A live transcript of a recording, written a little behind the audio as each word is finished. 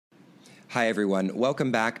Hi, everyone. Welcome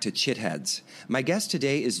back to Chitheads. My guest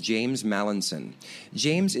today is James Mallinson.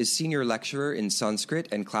 James is Senior Lecturer in Sanskrit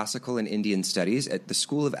and Classical and Indian Studies at the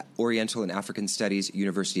School of Oriental and African Studies,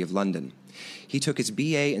 University of London. He took his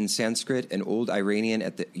BA in Sanskrit and Old Iranian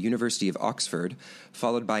at the University of Oxford,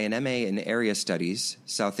 followed by an MA in Area Studies,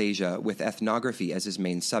 South Asia, with ethnography as his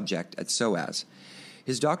main subject at SOAS.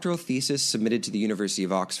 His doctoral thesis, submitted to the University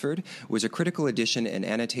of Oxford, was a critical edition and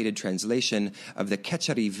annotated translation of the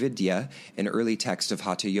Kechari Vidya, an early text of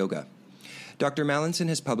Hatha Yoga. Dr. Mallinson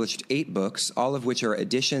has published 8 books, all of which are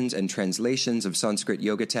editions and translations of Sanskrit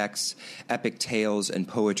yoga texts, epic tales, and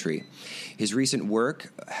poetry. His recent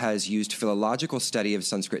work has used philological study of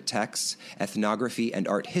Sanskrit texts, ethnography, and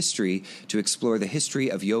art history to explore the history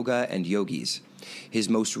of yoga and yogis. His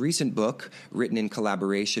most recent book, written in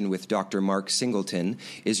collaboration with Dr. Mark Singleton,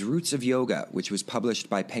 is Roots of Yoga, which was published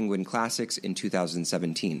by Penguin Classics in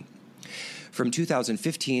 2017. From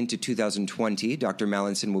 2015 to 2020, Dr.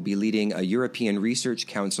 Mallinson will be leading a European Research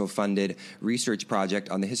Council-funded research project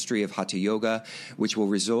on the history of Hatha Yoga, which will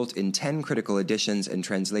result in 10 critical editions and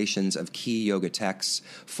translations of key yoga texts,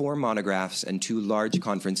 4 monographs, and 2 large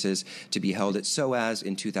conferences to be held at SOAS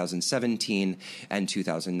in 2017 and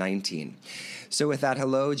 2019. So with that,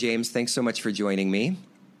 hello, James. Thanks so much for joining me.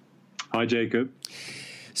 Hi, Jacob.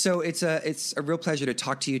 So it's a real pleasure to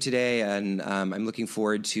talk to you today, and I'm looking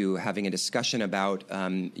forward to having a discussion about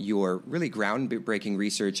your really groundbreaking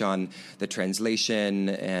research on the translation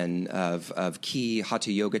and of key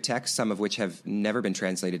Hatha Yoga texts, some of which have never been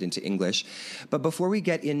translated into English. But before we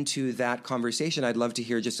get into that conversation, I'd love to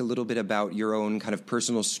hear just a little bit about your own kind of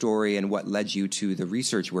personal story and what led you to the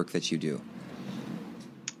research work that you do.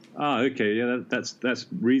 Okay, yeah, that's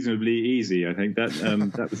reasonably easy. I think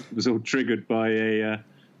that was all triggered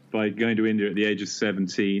by going to India at the age of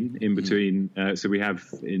 17. In between, so we have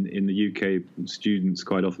in the UK, students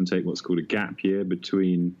quite often take what's called a gap year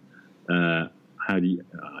between. I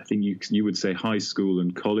think you would say high school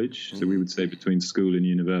and college. So we would say between school and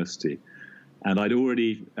university. And I'd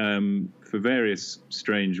already, for various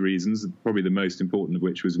strange reasons, probably the most important of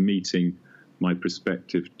which was meeting my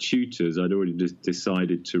prospective tutors, I'd already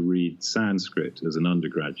decided to read Sanskrit as an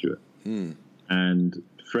undergraduate. And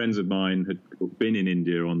friends of mine had been in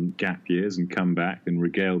India on gap years and come back and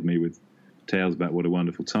regaled me with tales about what a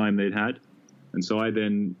wonderful time they'd had. And so I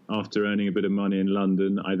then, after earning a bit of money in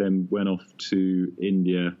London, I then went off to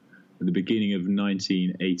India at the beginning of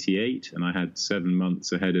 1988, and I had 7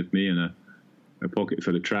 months ahead of me and a pocket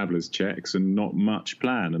full of traveller's checks and not much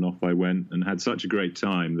plan. And off I went and had such a great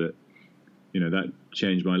time that, that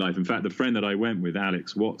changed my life. In fact, the friend that I went with,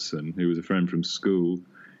 Alex Watson, who was a friend from school,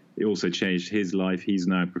 it also changed his life. He's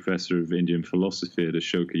now a professor of Indian philosophy at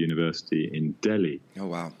Ashoka University in Delhi. Oh,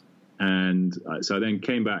 wow. And so I then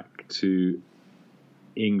came back to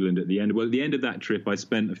England at the end. Well, at the end of that trip, I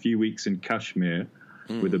spent a few weeks in Kashmir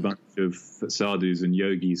with a bunch of sadhus and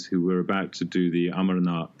yogis who were about to do the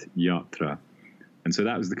Amarnath Yatra. And so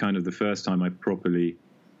that was the first time I properly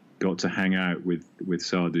got to hang out with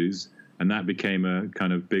sadhus. And that became a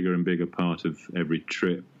kind of bigger and bigger part of every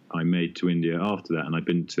trip I made to India after that. And I've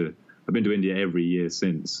been to India every year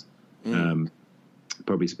since.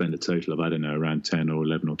 Probably spent a total of, around 10 or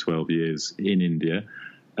 11 or 12 years in India.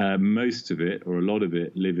 Most of it, or a lot of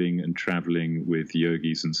it, living and traveling with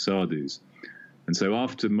yogis and sadhus. And so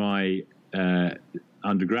after my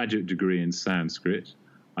undergraduate degree in Sanskrit,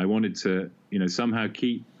 I wanted to, somehow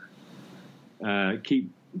keep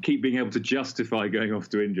being able to justify going off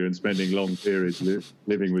to India and spending long periods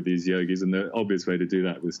living with these yogis. And the obvious way to do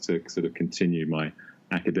that was to sort of continue my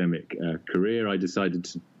academic career. I decided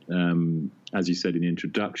to, as you said in the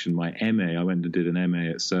introduction, my MA, I went and did an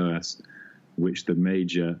MA at SOAS, which the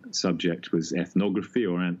major subject was ethnography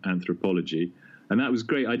or anthropology. And that was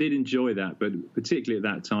great. I did enjoy that, but particularly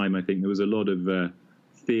at that time, I think there was a lot of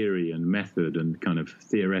theory and method and kind of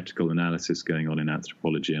theoretical analysis going on in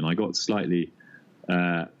anthropology. And I got slightly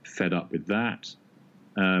fed up with that.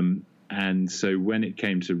 And so when it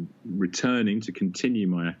came to returning to continue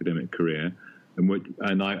my academic career,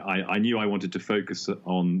 I knew I wanted to focus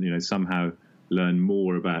on, somehow learn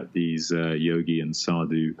more about these yogi and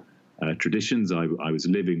sadhu traditions I was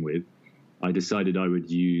living with, I decided I would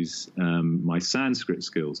use my Sanskrit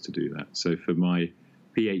skills to do that. So for my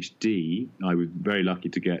PhD, I was very lucky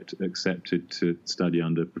to get accepted to study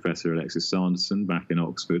under Professor Alexis Sanderson back in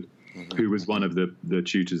Oxford, who was one of the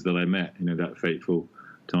tutors that I met, that fateful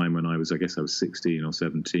time when I was 16 or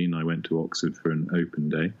 17. I went to Oxford for an open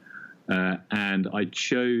day. And I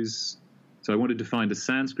wanted to find a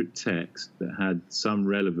Sanskrit text that had some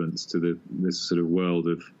relevance to this sort of world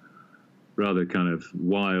of rather kind of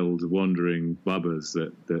wild, wandering bubbas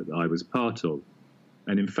that I was part of.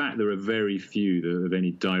 And in fact, there are very few that have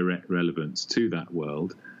any direct relevance to that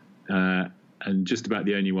world. And just about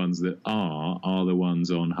the only ones that are the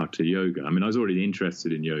ones on Hatha Yoga. I mean, I was already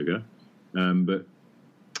interested in yoga, but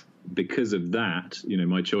because of that,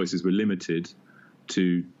 my choices were limited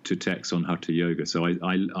to texts on Hatha Yoga. So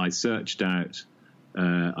I searched out,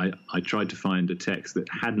 I tried to find a text that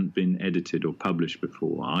hadn't been edited or published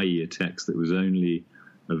before, i.e. a text that was only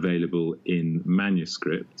available in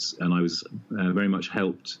manuscripts. And I was very much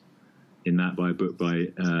helped in that by a book by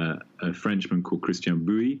a Frenchman called Christian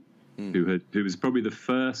Bouy, who was probably the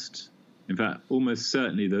first, in fact, almost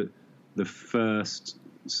certainly the first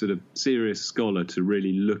sort of serious scholar to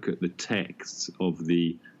really look at the texts of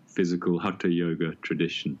the physical Hatha Yoga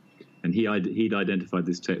tradition. And he'd identified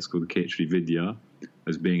this text called the Khetri Vidya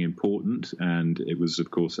as being important, and it was, of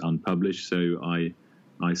course, unpublished, so I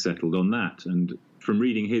settled on that. And from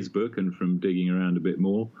reading his book and from digging around a bit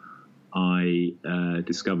more, I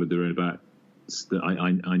discovered there were about,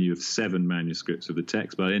 I knew of 7 manuscripts of the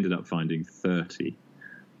text, but I ended up finding 30.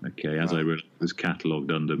 Okay, as I realized, it was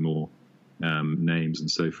catalogued under more names and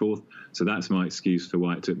so forth. So that's my excuse for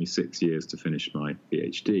why it took me 6 years to finish my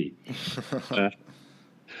PhD.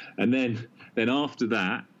 And then after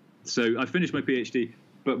that, so I finished my PhD,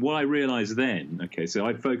 but what I realized then, okay, so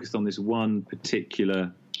I focused on this one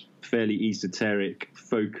particular fairly esoteric,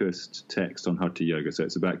 focused text on Hatha Yoga. So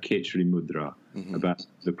it's about Khetri Mudra, about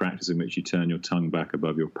the practice in which you turn your tongue back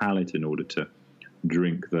above your palate in order to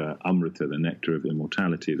drink the Amrita, the nectar of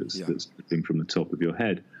immortality that's dripping from the top of your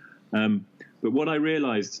head. But what I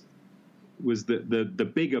realized was that the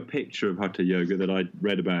bigger picture of Hatha Yoga that I'd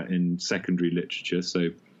read about in secondary literature, so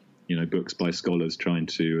books by scholars trying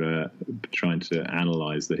to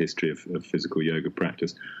analyze the history of physical yoga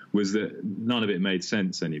practice, was that none of it made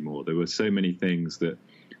sense anymore. There were so many things that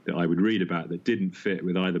I would read about that didn't fit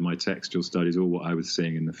with either my textual studies or what I was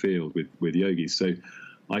seeing in the field with yogis. So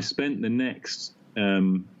I spent the next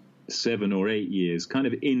 7 or 8 years kind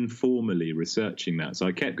of informally researching that. So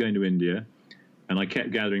I kept going to India and I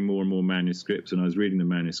kept gathering more and more manuscripts, and I was reading the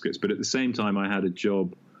manuscripts. But at the same time, I had a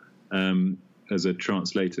job as a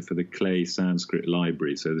translator for the Clay Sanskrit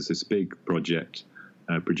Library. So there's this big project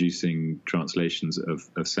producing translations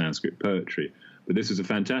of Sanskrit poetry. But this was a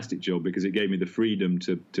fantastic job because it gave me the freedom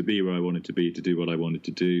to be where I wanted to be, to do what I wanted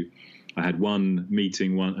to do. I had one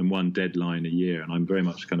meeting and one deadline a year, and I'm very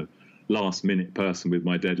much kind of last-minute person with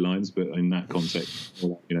my deadlines, but in that context,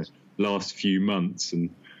 last few months and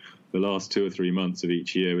the last 2 or 3 months of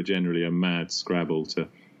each year were generally a mad scrabble to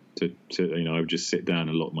I would just sit down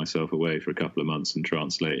and lock myself away for a couple of months and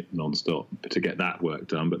translate nonstop to get that work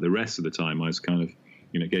done. But the rest of the time I was kind of,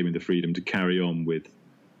 it gave me the freedom to carry on with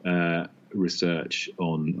research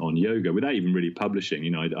on yoga without even really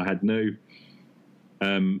publishing. I had no,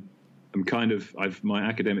 my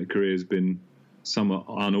academic career has been somewhat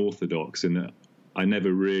unorthodox in that I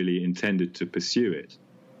never really intended to pursue it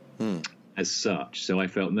as such. So I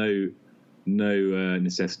felt no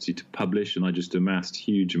necessity to publish, and I just amassed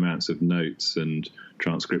huge amounts of notes and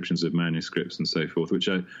transcriptions of manuscripts and so forth, which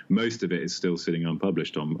most of it is still sitting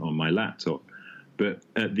unpublished on my laptop. But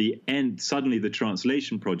at the end, suddenly the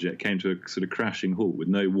translation project came to a sort of crashing halt with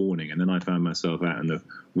no warning, and then I found myself out in the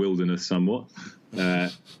wilderness somewhat,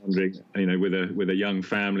 wondering, with a young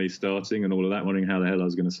family starting and all of that, wondering how the hell I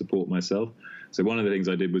was going to support myself. So one of the things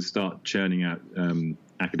I did was start churning out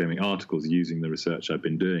academic articles using the research I've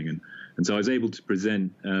been doing, and so I was able to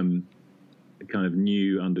present a kind of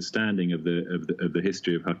new understanding of the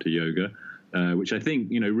history of Hatha Yoga, which I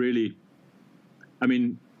think really, I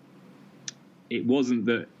mean, it wasn't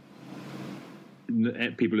that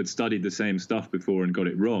people had studied the same stuff before and got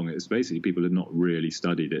it wrong. It's basically people had not really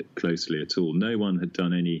studied it closely at all. No one had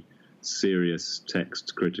done any serious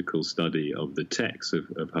text critical study of the texts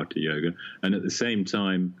of Hatha Yoga, and at the same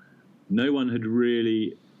time, no one had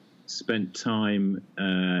really spent time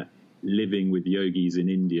living with yogis in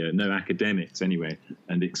India, no academics anyway,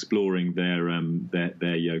 and exploring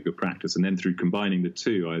their yoga practice. And then through combining the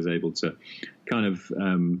two, I was able to kind of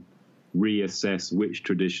reassess which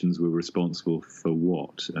traditions were responsible for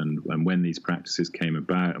what, and when these practices came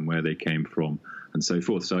about and where they came from and so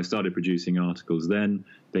forth. So I started producing articles then.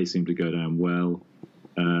 They seemed to go down well.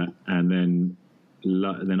 And then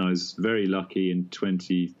I was very lucky in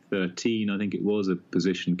 2013, I think it was, a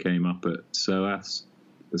position came up at SOAS,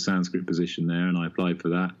 the Sanskrit position there, and I applied for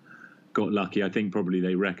that. Got lucky. I think probably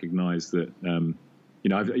they recognized that,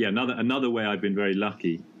 another way I've been very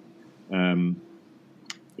lucky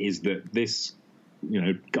is that this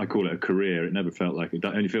I call it a career. It never felt like it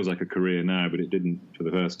only feels like a career now, but it didn't for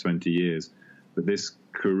the first 20 years. But this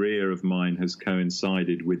career of mine has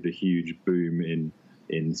coincided with the huge boom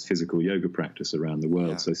in physical yoga practice around the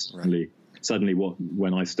world. So suddenly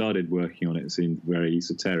when I started working on it, it seemed very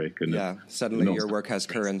esoteric. And suddenly your work has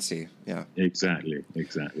currency. Yeah, exactly.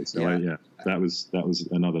 So that was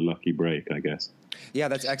another lucky break, I guess. Yeah,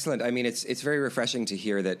 that's excellent. I mean, it's very refreshing to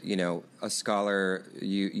hear that, a scholar,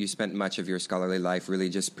 you spent much of your scholarly life really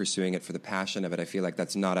just pursuing it for the passion of it. I feel like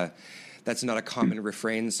that's not a common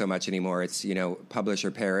refrain so much anymore. It's, publish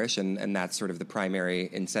or perish, and that's sort of the primary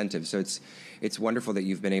incentive. So it's wonderful that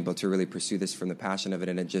you've been able to really pursue this from the passion of it,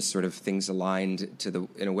 and it just sort of things aligned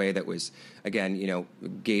in a way that was, again,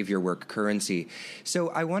 gave your work currency. So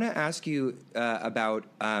I want to ask you about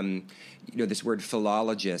this word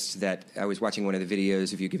philologist. That I was watching one of the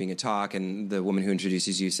videos of you giving a talk, and the woman who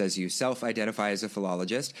introduces you says you self-identify as a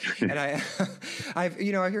philologist. And I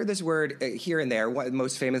hear this word here and there.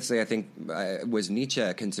 Most famously, I think, was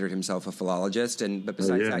Nietzsche considered himself a philologist, but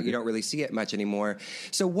besides that, you don't really see it much anymore.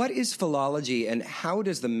 So what is philology, and how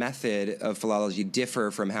does the method of philology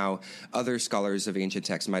differ from how other scholars of ancient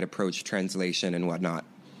texts might approach translation and whatnot?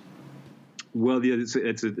 Well, yeah,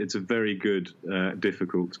 it's a very good,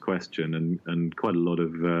 difficult question, and quite a lot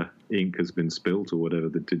of ink has been spilt, or whatever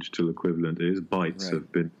the digital equivalent is. Bytes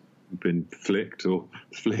have been flicked or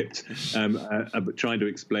flipped, trying to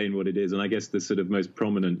explain what it is. And I guess the sort of most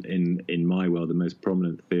prominent in my world, the most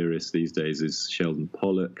prominent theorist these days is Sheldon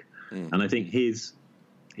Pollock, and I think his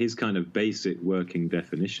kind of basic working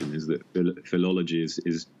definition is that philology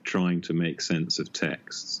is trying to make sense of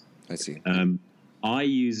texts. I see. I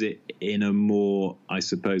use it in a more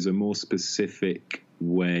specific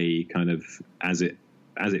way, kind of as it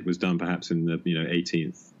was done perhaps in the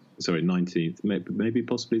 19th, maybe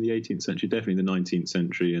possibly the 18th century, definitely the 19th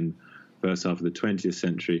century and first half of the 20th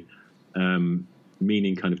century,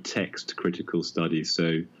 meaning kind of text critical studies.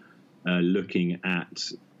 So looking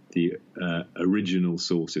at the original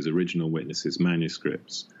sources, original witnesses,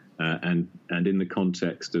 manuscripts, and in the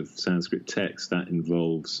context of Sanskrit text, that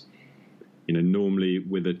involves, normally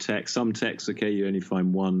with a text, some texts, you only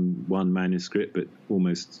find one manuscript, but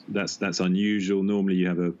almost that's unusual. Normally you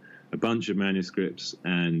have a bunch of manuscripts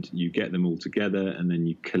and you get them all together and then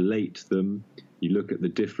you collate them. You look at the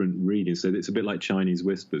different readings. So it's a bit like Chinese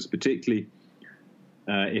whispers, particularly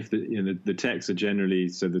if the texts are generally,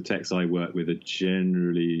 so the texts I work with are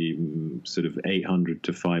generally sort of 800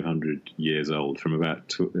 to 500 years old, from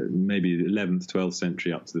about maybe the 11th, 12th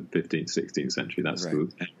century up to the 15th, 16th century. That's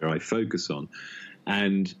the area I focus on.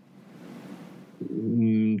 And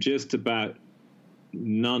just about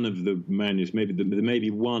none of the manuscripts, there may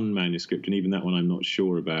be one manuscript, and even that one I'm not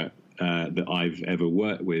sure about, that I've ever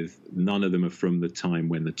worked with. None of them are from the time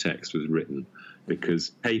when the text was written, because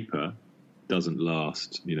paper doesn't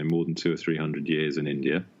last, more than 200 or 300 years in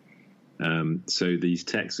India. So these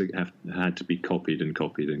texts have had to be copied and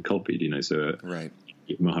copied and copied. So a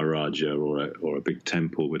Maharaja or a big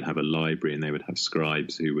temple would have a library, and they would have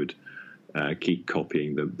scribes who would keep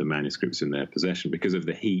copying the manuscripts in their possession. Because of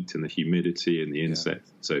the heat and the humidity and the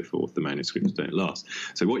insects and so forth, the manuscripts don't last.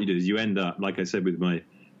 So what you do is you end up, like I said, with my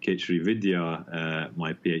Khetri Vidya,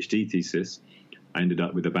 my PhD thesis, I ended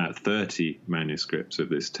up with about 30 manuscripts of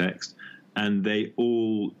this text. And they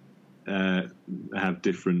all have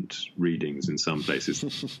different readings in some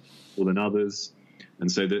places more than others. And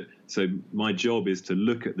so my job is to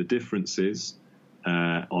look at the differences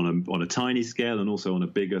on a tiny scale, and also on a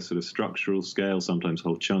bigger sort of structural scale. Sometimes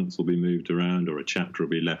whole chunks will be moved around, or a chapter will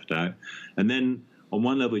be left out. And then on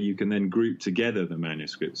one level, you can then group together the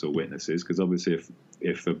manuscripts or witnesses, because obviously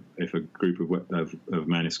if a group of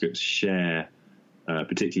manuscripts share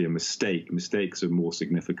particularly a mistake, mistakes are more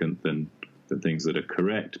significant than things that are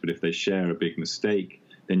correct. But if they share a big mistake,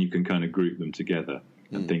 then you can kind of group them together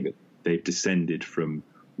and think that they've descended from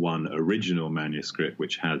one original manuscript,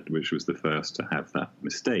 which was the first to have that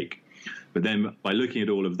mistake. But then by looking at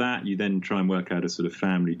all of that, you then try and work out a sort of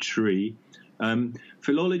family tree.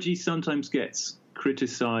 Philology sometimes gets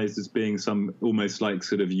criticized as being almost like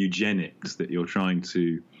sort of eugenics, that you're trying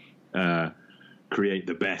to create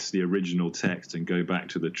the original text and go back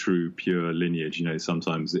to the true, pure lineage.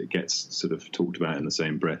 Sometimes it gets sort of talked about in the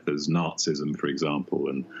same breath as Nazism, for example.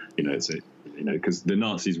 And, because the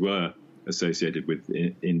Nazis were associated with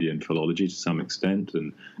Indian philology to some extent.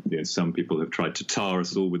 And, some people have tried to tar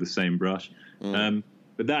us all with the same brush.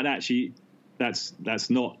 But that actually, that's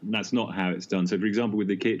not how it's done. So, for example, with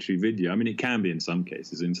the Khetri Vidya, it can be in some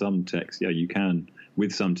cases. In some texts, you can,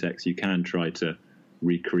 with some texts, you can try to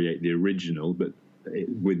recreate the original, but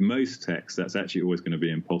with most texts, that's actually always going to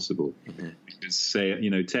be impossible. Because,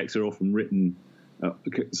 say, texts are often written.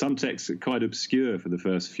 Some texts are quite obscure for the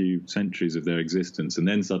first few centuries of their existence, and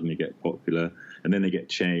then suddenly get popular, and then they get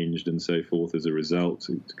changed and so forth as a result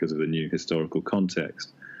because of the new historical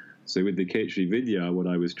context. So with the Khetri Vidya, what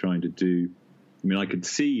I was trying to do, I could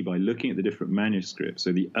see by looking at the different manuscripts.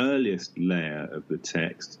 So the earliest layer of the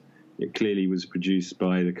text, it clearly was produced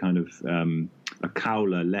by the kind of a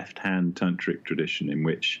Kaula left-hand tantric tradition in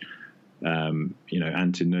which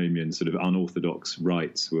antinomian sort of unorthodox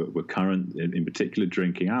rites were current, in particular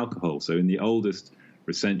drinking alcohol. So in the oldest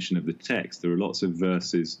recension of the text, there are lots of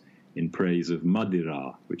verses in praise of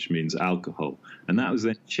Madira, which means alcohol. And that was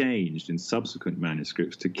then changed in subsequent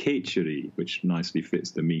manuscripts to Kecheri, which nicely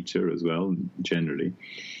fits the meter as well, generally.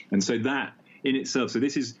 And so that in itself, so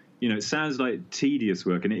this is, it sounds like tedious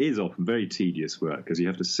work, and it is often very tedious work, because you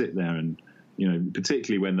have to sit there and,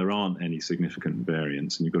 particularly when there aren't any significant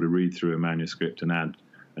variants, and you've got to read through a manuscript and add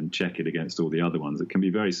and check it against all the other ones. It can be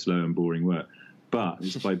very slow and boring work. But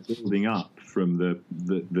it's by building up from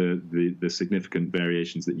the significant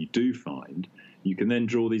variations that you do find, you can then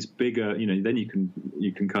draw these bigger, then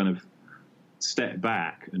you can kind of step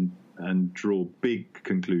back and draw big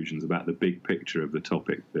conclusions about the big picture of the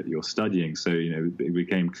topic that you're studying. So, it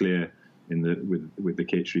became clear with the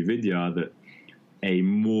Khetri Vidya that a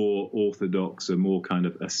more orthodox, a more kind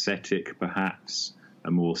of ascetic, perhaps,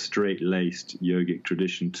 a more straight-laced yogic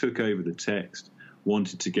tradition took over the text,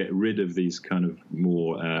 wanted to get rid of these kind of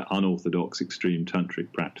more unorthodox, extreme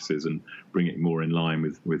tantric practices and bring it more in line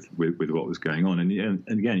with what was going on. And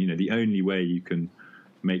again, the only way you can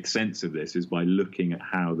make sense of this is by looking at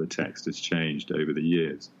how the text has changed over the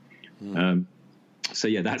years. So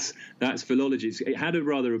yeah, that's philology. It had a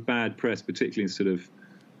rather bad press, particularly in sort of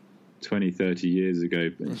 20, 30 years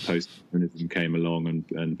ago. Post-modernism came along,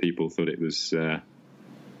 and people thought it was.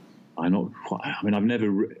 I've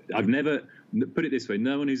never. Put it this way: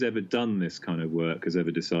 no one who's ever done this kind of work has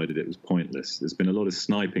ever decided it was pointless. There's been a lot of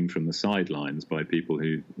sniping from the sidelines by people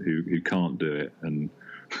who can't do it and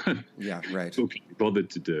bothered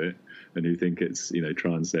to do it, and who think it's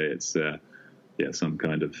try and say it's some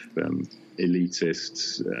kind of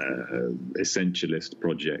elitist, essentialist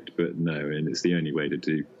project. But no, and it's the only way to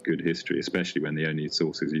do good history, especially when the only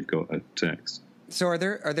sources you've got are text. So are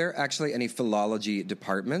there actually any philology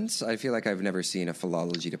departments? I feel like I've never seen a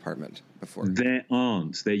philology department before. There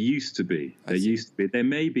aren't. There used to be. There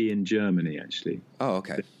may be in Germany, actually. Oh,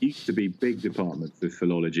 okay. There used to be big departments of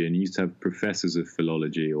philology, and you used to have professors of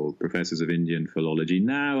philology or professors of Indian philology.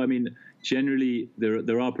 Now, generally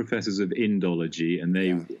there are professors of Indology, and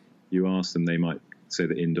you ask them, they might say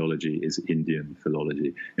that Indology is Indian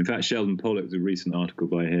philology. In fact, Sheldon Pollock, a recent article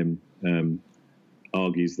by him,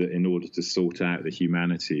 argues that in order to sort out the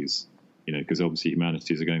humanities, because obviously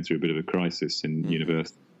humanities are going through a bit of a crisis in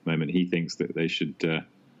university at the moment, he thinks that they should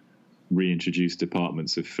reintroduce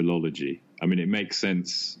departments of philology. It makes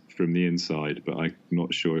sense from the inside, but I'm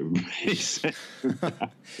not sure it would make sense.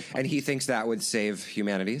 And he thinks that would save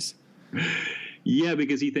humanities? Yeah,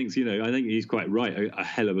 because he thinks, I think he's quite right. A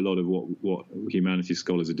hell of a lot of what humanities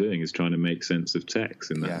scholars are doing is trying to make sense of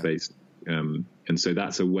text in that base. And so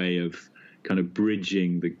that's a way of kind of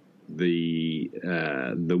bridging the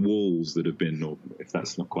walls that have been, or if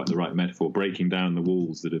that's not quite the right metaphor, breaking down the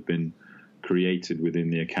walls that have been created within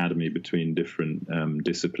the academy between different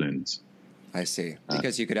disciplines. I see.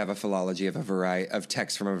 Because you could have a philology of a variety of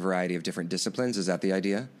texts from a variety of different disciplines. Is that the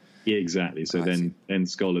idea? Yeah, exactly. So then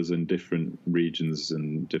scholars in different regions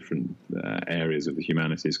and different areas of the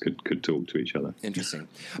humanities could talk to each other. Interesting.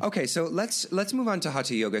 Okay, so let's move on to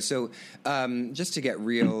Hatha Yoga. So just to get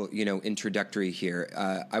real, introductory here,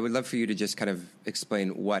 I would love for you to just kind of explain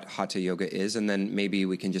what Hatha Yoga is, and then maybe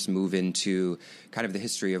we can just move into kind of the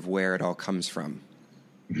history of where it all comes from.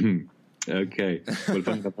 Okay.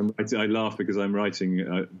 Well, I laugh because I'm writing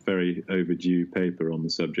a very overdue paper on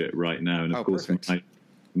the subject right now, and of course, perfect.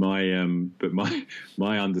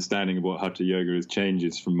 My understanding of what Hatha Yoga is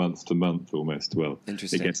changes from month to month almost. Well,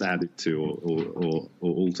 interesting. It gets added to or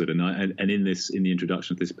altered, and in the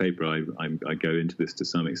introduction of this paper, I go into this to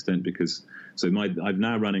some extent because I'm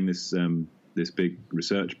now running this big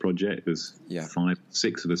research project. There's 5,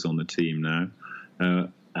 6 of us on the team now,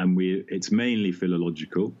 and it's mainly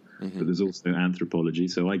philological, but there's also anthropology.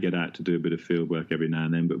 So I get out to do a bit of field work every now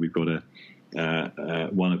and then, but we've got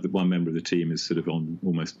one member of the team is sort of on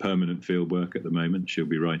almost permanent field work at the moment. She'll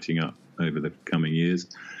be writing up over the coming years.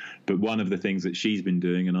 But one of the things that she's been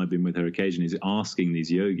doing, and I've been with her occasionally, is asking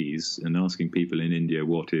these yogis and asking people in India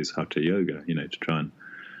what is Hatha Yoga, to try and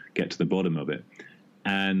get to the bottom of it.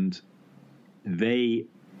 And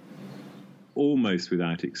almost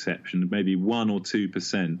without exception, maybe 1 or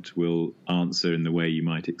 2% will answer in the way you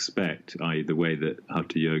might expect, i.e. the way that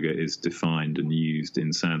Hatha Yoga is defined and used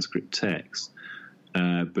in Sanskrit texts.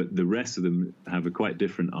 But the rest of them have a quite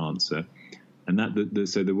different answer. And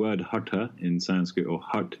so the word Hatha in Sanskrit, or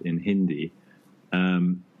Hat in Hindi,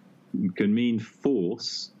 can mean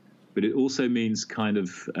force, but it also means kind of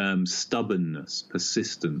stubbornness,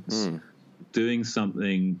 persistence, doing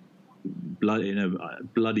something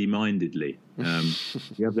bloody-mindedly.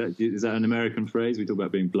 You have that, is that an American phrase? We talk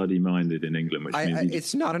about being bloody-minded in England, which means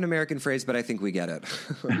it's not an American phrase, but I think we get it.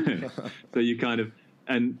 So you kind of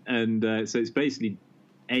so it's basically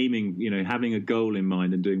aiming, having a goal in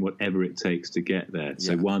mind and doing whatever it takes to get there.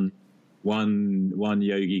 So one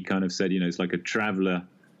yogi kind of said, it's like a traveler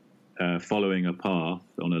following a path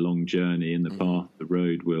on a long journey. In the path, the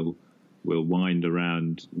road will wind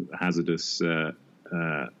around hazardous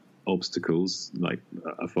obstacles like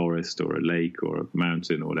a forest or a lake or a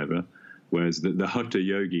mountain or whatever, whereas the Hatha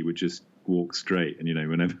yogi would just walk straight,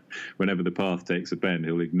 and whenever the path takes a bend,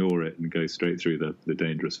 he'll ignore it and go straight through the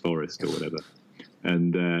dangerous forest or whatever.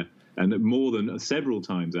 And more than several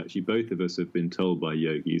times, actually, both of us have been told by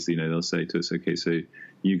yogis, they'll say to us, okay, so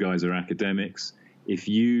you guys are academics. If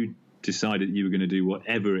you decided you were going to do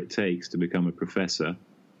whatever it takes to become a professor,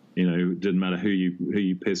 it doesn't matter who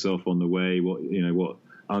you piss off on the way, what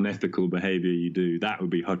unethical behavior you do, that would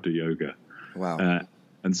be Hatha Yoga. Wow.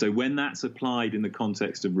 And so when that's applied in the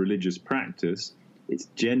context of religious practice, it's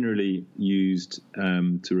generally used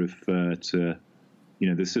to refer to,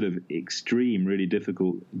 the sort of extreme, really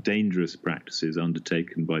difficult, dangerous practices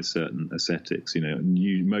undertaken by certain ascetics.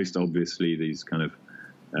 Most obviously these kind of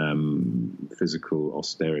physical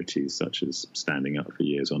austerities, such as standing up for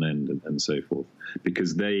years on end and so forth,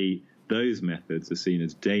 because those methods are seen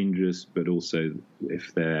as dangerous, but also,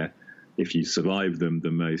 if you survive them,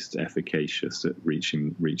 the most efficacious at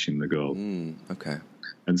reaching the goal. Okay.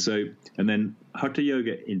 And then Hatha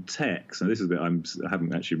Yoga in text, and this is that I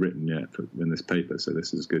haven't actually written yet in this paper, so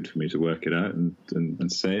this is good for me to work it out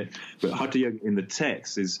and say it. But Hatha Yoga in the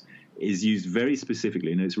text is used very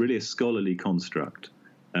specifically, and it's really a scholarly construct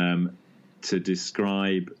to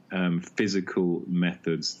describe physical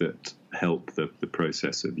methods that help the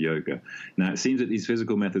process of yoga. Now, it seems that these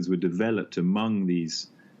physical methods were developed among these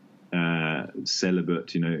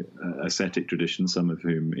celibate, ascetic traditions, some of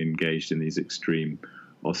whom engaged in these extreme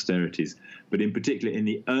austerities. But in particular, in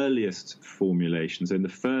the earliest formulations, in the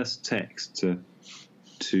first text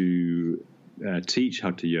to teach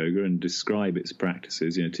Hatha Yoga and describe its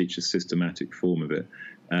practices, teach a systematic form of it,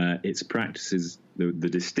 its practices, the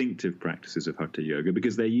distinctive practices of Hatha Yoga,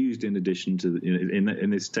 because they're used in addition to,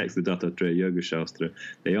 in this text, the Dattatreya Yoga Shastra,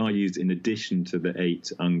 they are used in addition to the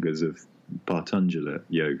 8 angas of Patanjala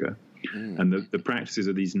Yoga. And the practices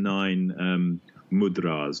are these 9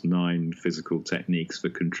 mudras, 9 physical techniques for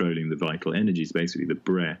controlling the vital energies, basically the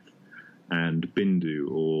breath and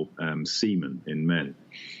bindu, or semen in men.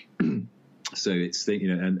 So it's,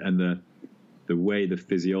 the way the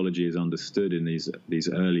physiology is understood in these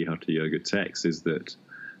early Hatha Yoga texts is that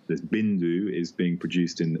this bindu is being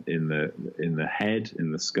produced in the head,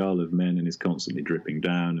 in the skull of men, and is constantly dripping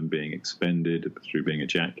down and being expended through being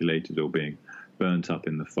ejaculated or being burnt up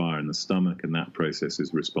in the fire in the stomach, and that process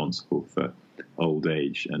is responsible for old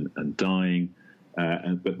age and dying.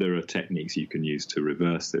 But there are techniques you can use to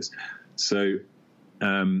reverse this. So,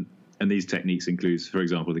 and these techniques include, for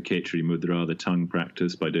example, the Khetri Mudra, the tongue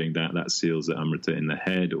practice. By doing that seals the Amrita in the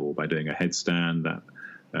head, or by doing a headstand that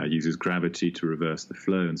uses gravity to reverse the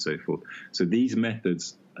flow and so forth. So these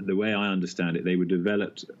methods, the way I understand it, they were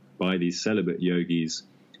developed by these celibate yogis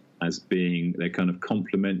as being their kind of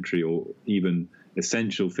complementary or even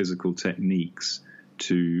essential physical techniques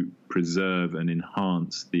to preserve and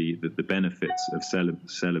enhance the benefits of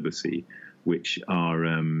celibacy, which are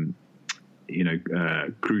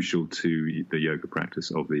crucial to the yoga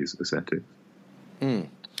practice of these ascetics.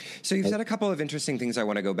 So you've said a couple of interesting things I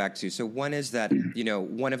want to go back to. So one is that,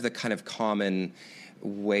 one of the kind of common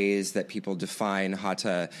ways that people define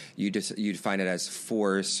hatha, you define it as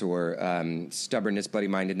force or stubbornness,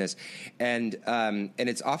 bloody-mindedness, and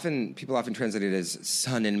it's people often translate it as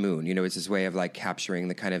sun and moon. It's this way of like capturing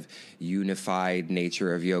the kind of unified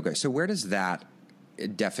nature of yoga. So where does that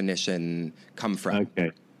definition come from?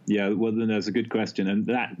 Okay. Yeah, well, then that's a good question. And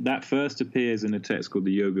that first appears in a text called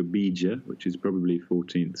the Yoga Bija, which is probably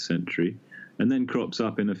 14th century, and then crops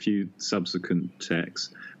up in a few subsequent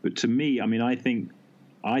texts. But to me, I think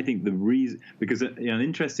the reason, because an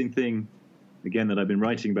interesting thing, again, that I've been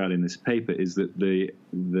writing about in this paper is that the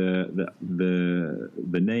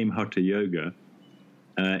name Hatha Yoga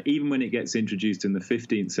Even when it gets introduced in the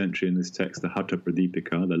 15th century in this text, the Hatha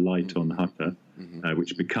Pradipika, the light on Hatha,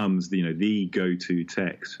 which becomes the go-to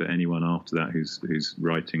text for anyone after that who's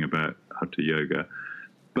writing about Hatha yoga.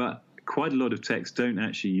 But quite a lot of texts don't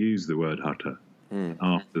actually use the word Hatha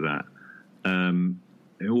after that.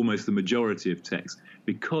 Almost the majority of texts,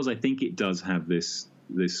 because I think it does have this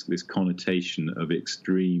connotation of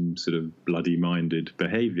extreme sort of bloody-minded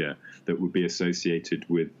behavior that would be associated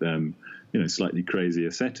with slightly crazy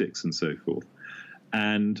ascetics and so forth.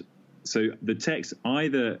 And so the texts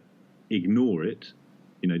either ignore it,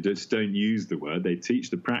 just don't use the word. They teach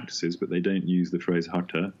the practices, but they don't use the phrase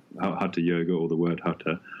hatha yoga or the word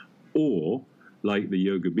hatha. Or, like the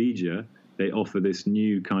Yoga Bija, they offer this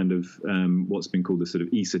new kind of what's been called the sort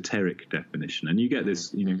of esoteric definition. And you get this,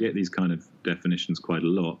 get these kind of definitions quite a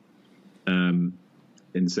lot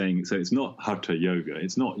in saying, so it's not hatha yoga.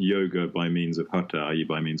 It's not yoga by means of hatha, i.e.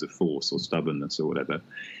 by means of force or stubbornness or whatever.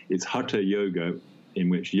 It's hatha yoga, in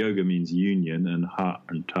which yoga means union and ha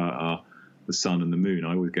and ta are the sun and the moon.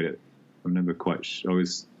 I always get it. I'm never quite sure.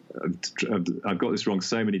 I've got this wrong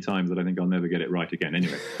so many times that I think I'll never get it right again.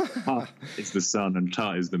 Anyway, ha is the sun and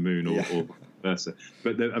ta is the moon, or versa.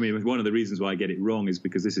 But one of the reasons why I get it wrong is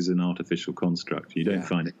because this is an artificial construct. You don't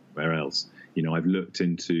find it anywhere else. I've looked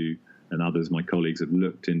into, and others, my colleagues, have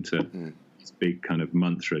looked into these big kind of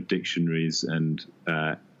mantra dictionaries, and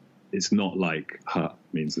it's not like ha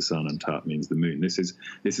means the sun and ta means the moon.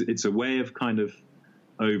 It's a way of kind of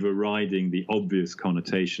overriding the obvious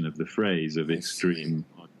connotation of the phrase of extreme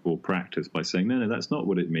or practice by saying, no, that's not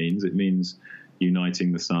what it means. It means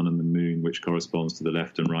uniting the sun and the moon, which corresponds to the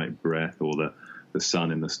left and right breath, or the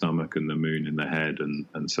sun in the stomach and the moon in the head,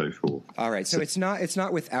 and so forth. All right. So it's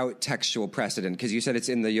not without textual precedent, because you said it's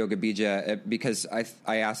in the Yoga Bija, because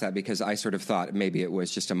I asked that because I sort of thought maybe it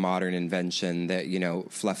was just a modern invention that,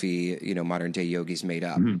 fluffy, modern day yogis made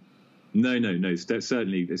up. Mm-hmm. No.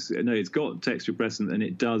 Certainly, it's got textual precedent, and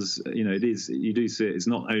it does. It is. You do see it. It's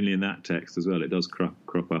not only in that text as well. It does crop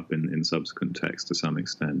up in subsequent texts to some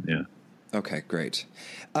extent. Yeah. Okay, great.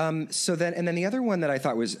 So then the other one that I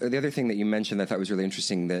thought was the other thing that you mentioned that I thought was really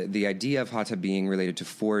interesting, the idea of hatha being related to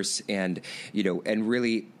force, and and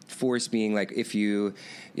really force being like if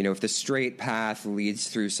the straight path leads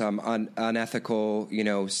through some unethical,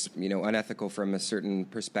 unethical from a certain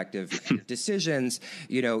perspective decisions,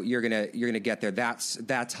 you're gonna get there.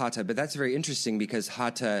 That's hatha. But that's very interesting because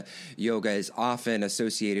hatha yoga is often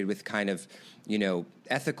associated with kind of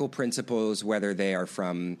ethical principles, whether they are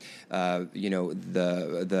from the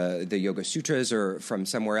Yoga Sutras or from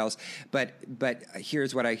somewhere else. But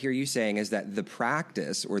here's what I hear you saying is that the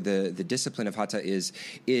practice or the discipline of hatha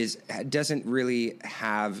doesn't really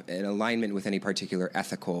have an alignment with any particular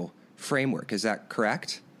ethical framework. Is that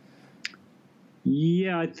correct?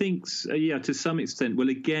 Yeah, I think, to some extent. Well,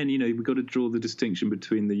 again, we've got to draw the distinction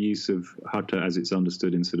between the use of hatha as it's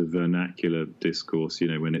understood in sort of vernacular discourse,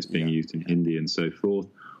 when it's being used in Hindi and so forth,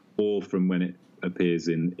 or from when it appears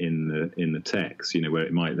in the text, where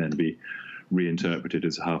it might then be reinterpreted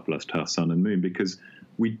as ha plus ta, sun and moon, because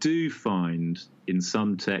we do find in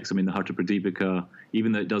some texts, the Hatha Pradipika,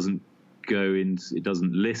 even though it doesn't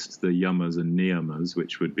list the yamas and niyamas,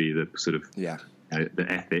 which would be the sort of the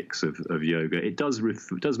ethics of yoga. It does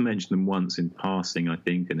mention them once in passing, I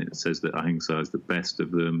think, and it says that ahimsa is the best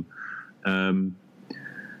of them.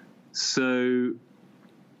 So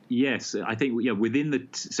yes, I think within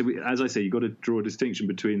as I say, you've got to draw a distinction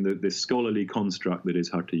between this scholarly construct that is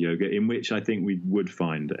hatha yoga, in which I think we would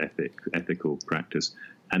find ethical practice,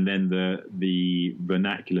 and then the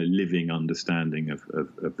vernacular living understanding of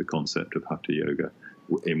the concept of hatha yoga,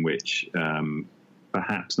 in which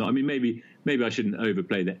perhaps not. Maybe I shouldn't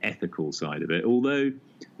overplay the ethical side of it. Although,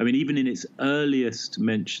 even in its earliest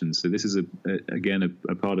mentions, so this is again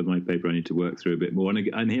a part of my paper I need to work through a bit more.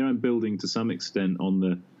 And here I'm building to some extent on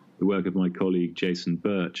the work of my colleague Jason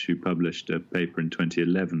Birch, who published a paper in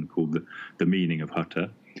 2011 called The Meaning of Hatha.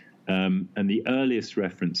 And the earliest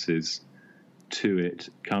references to it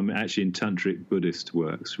come actually in Tantric Buddhist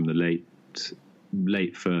works from the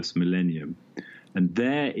late first millennium. And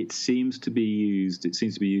there it seems to be used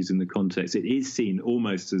in the context. It is seen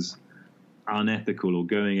almost as unethical or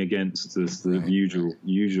going against the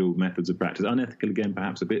usual methods of practice. Unethical, again,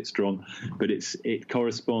 perhaps a bit strong, but it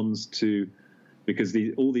corresponds to, because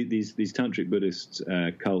these Tantric Buddhist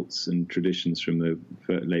cults and traditions from the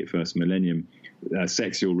late first millennium,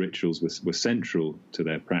 sexual rituals were central to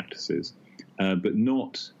their practices, but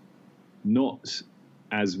not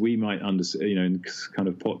as we might understand, in kind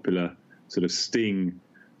of popular sort of sting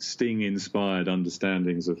Sting-inspired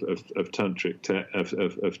understandings of tantric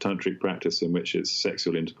of tantric practice, in which it's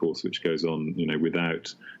sexual intercourse which goes on,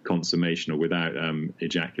 without consummation or without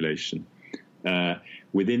ejaculation.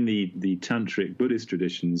 Within the tantric Buddhist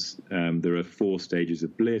traditions, there are 4 stages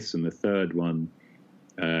of bliss, and the third one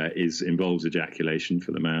involves ejaculation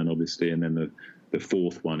for the man, obviously, and then the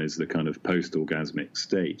fourth one is the kind of post-orgasmic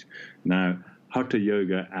state. Now, Hatha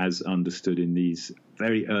Yoga, as understood in these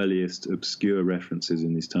very earliest obscure references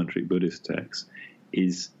in these tantric Buddhist texts,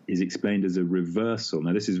 is explained as a reversal.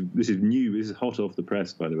 Now, this is new. This is hot off the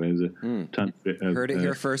press, by the way. Heard it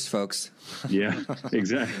here first, folks. Yeah,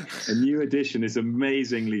 exactly. A new edition, this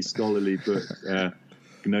amazingly scholarly book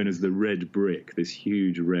known as the Red Brick, this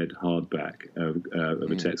huge red hardback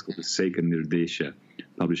of a text called the Seika Nirdesha,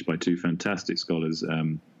 published by 2 fantastic scholars,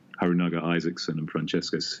 Harunaga Isaacson and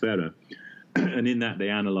Francesco Sfera. And in that, they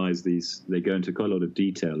analyze these, they go into quite a lot of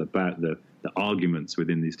detail about the arguments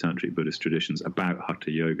within these tantric Buddhist traditions about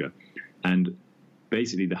Hatha Yoga. And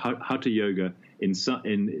basically, the Hatha Yoga,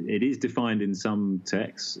 it is defined in some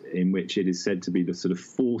texts in which it is said to be the sort of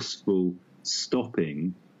forceful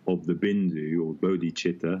stopping of the bindu or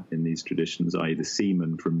bodhicitta in these traditions, i.e. the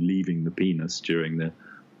semen from leaving the penis during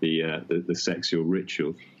the sexual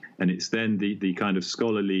ritual. And it's then the kind of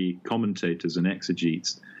scholarly commentators and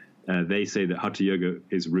exegetes, they say that Hatha Yoga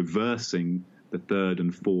is reversing the third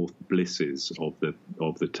and fourth blisses of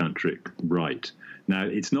the tantric rite. Now,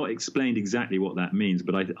 it's not explained exactly what that means,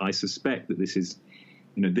 but I suspect that this is,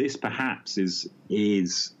 this perhaps is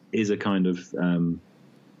a kind of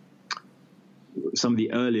some of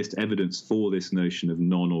the earliest evidence for this notion of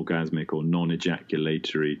non-orgasmic or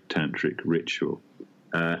non-ejaculatory tantric ritual.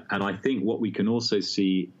 And I think what we can also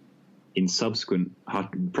see in subsequent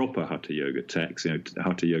proper Hatha Yoga texts,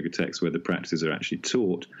 Hatha Yoga texts where the practices are actually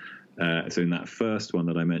taught. So in that first one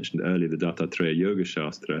that I mentioned earlier, the Dattatreya Yoga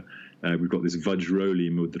Shastra, we've got this Vajroli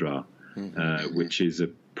Mudra, which is a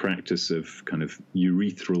practice of kind of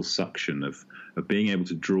urethral suction, of being able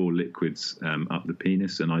to draw liquids up the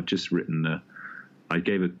penis. And I've just written I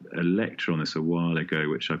gave a lecture on this a while ago,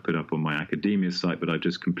 which I put up on my academia site, but I've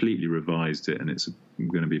just completely revised it, and it's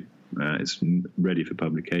going to be it's ready for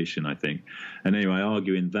publication, I think. And anyway, I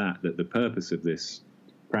argue in that the purpose of this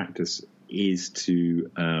practice is to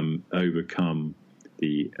overcome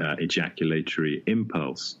the ejaculatory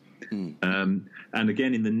impulse. And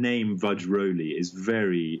again, in the name Vajroli is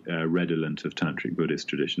very redolent of tantric Buddhist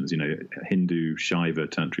traditions. Hindu Shaiva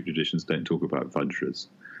tantric traditions don't talk about Vajras.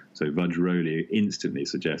 So Vajroli instantly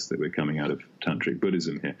suggests that we're coming out of tantric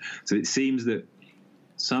Buddhism here. So it seems that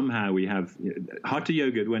somehow we have Hatha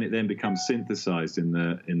Yoga, when it then becomes synthesized in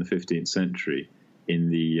the 15th century in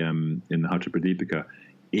the Hatha Pradipika,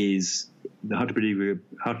 is the Hatha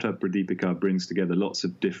Pradipika brings together loads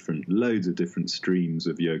of different streams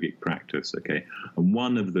of yogic practice. Okay, and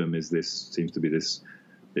one of them is seems to be this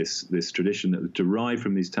tradition that was derived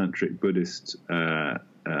from these tantric Buddhist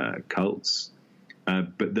cults.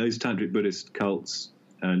 But those tantric Buddhist cults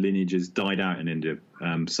lineages died out in India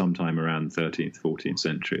sometime around 13th, 14th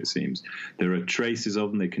century, it seems. There are traces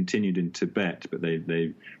of them. They continued in Tibet, but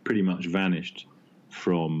they pretty much vanished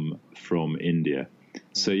from India.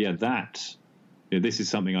 So yeah, this is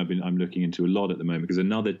something I'm looking into a lot at the moment, because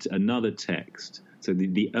another text. So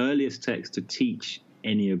the earliest text to teach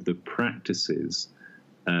any of the practices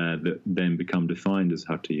that then become defined as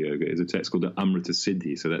Hatha Yoga is a text called the Amrita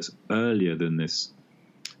Siddhi. So that's earlier than this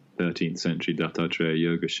 13th century Dattatreya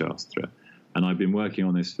Yoga Shastra. And I've been working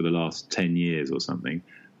on this for the last 10 years or something,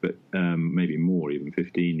 but maybe more, even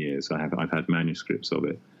 15 years. I've had manuscripts of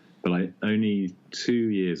it. But only 2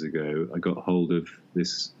 years ago, I got hold of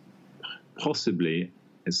this, possibly,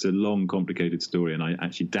 it's a long, complicated story, and I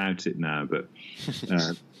actually doubt it now, but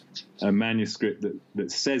a manuscript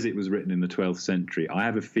that says it was written in the 12th century. I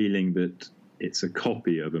have a feeling that it's a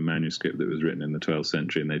copy of a manuscript that was written in the 12th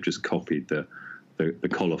century, and they've just copied the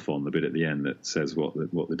colophon, the bit at the end that says what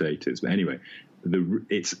the date is. But anyway,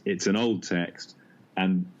 it's an old text,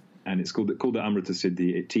 and it's called the Amrita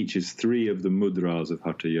Siddhi. It teaches 3 of the mudras of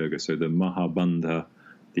Hatha Yoga, so the Mahabandha,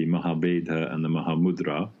 the Mahabedha, and the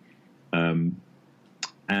Mahamudra.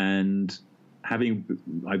 And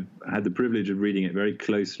I had the privilege of reading it very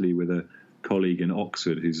closely with a colleague in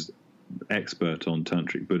Oxford who's expert on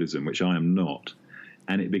tantric Buddhism, which I am not.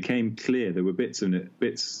 And it became clear there were bits of it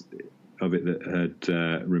that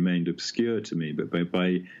had remained obscure to me, but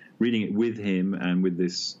by reading it with him and with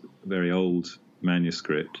this very old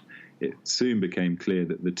manuscript, it soon became clear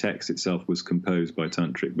that the text itself was composed by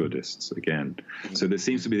tantric Buddhists again. So there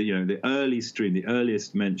seems to be the early stream, the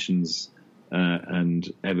earliest mentions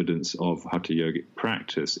and evidence of Hatha Yogic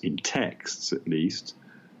practice in texts, at least,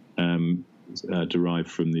 derived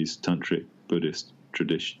from these tantric Buddhist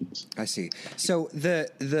traditions. I see. So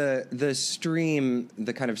the stream,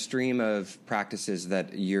 the kind of stream of practices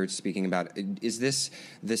that you're speaking about, is this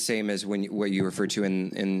the same as what you refer to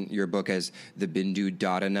in your book as the Bindu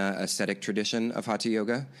Dharana ascetic tradition of Hatha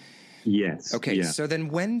Yoga? Yes. Okay, yeah. So then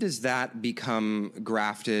when does that become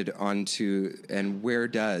grafted onto, and where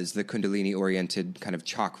does the Kundalini-oriented kind of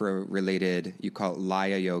chakra-related, you call it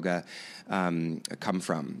Laya Yoga, come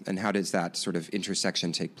from? And how does that sort of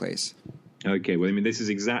intersection take place? Okay, well, I mean, this is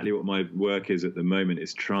exactly what my work is at the moment,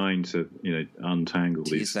 is trying to, untangle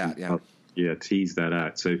tease that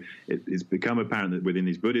out. So it's become apparent that within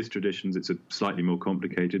these Buddhist traditions, it's slightly more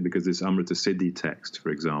complicated, because this Amrita Siddhi text, for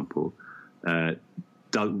example,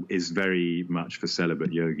 is very much for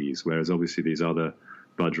celibate yogis, whereas obviously these other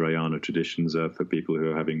Vajrayana traditions are for people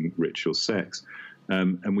who are having ritual sex.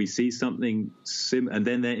 And we see something and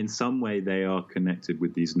then in some way they are connected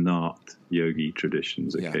with these Nath yogi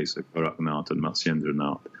traditions, so Goraknath and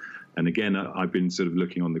Matsyendranath. And again, I've been sort of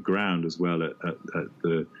looking on the ground as well at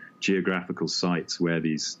the geographical sites where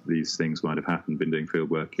these things might have happened, been doing field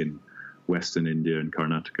work in Western India and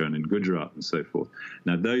Karnataka and in Gujarat and so forth.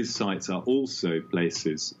 Now, those sites are also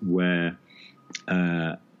places where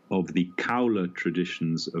of the Kaula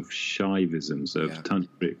traditions of Shaivism, so of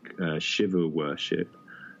tantric Shiva worship,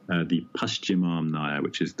 the Paschimamnaya,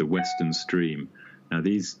 which is the Western stream. Now,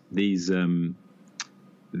 these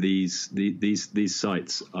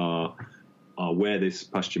sites are where this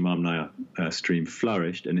Paschimamnaya stream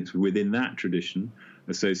flourished, and it's within that tradition,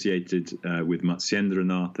 associated with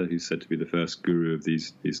Matsyendranath, who's said to be the first guru of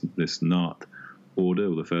this Nath order,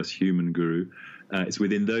 or the first human guru. It's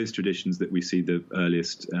within those traditions that we see the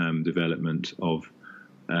earliest development of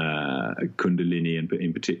Kundalini, and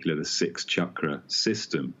in particular the six chakra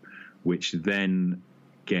system, which then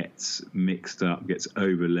gets mixed up, gets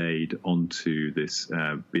overlaid onto this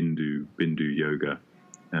Bindu Yoga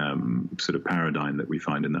sort of paradigm that we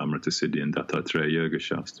find in the Amrita Siddhi and Dattatreya Yoga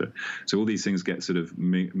Shastra. So all these things get sort of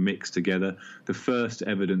mixed together. The first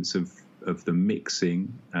evidence of the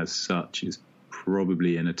mixing as such is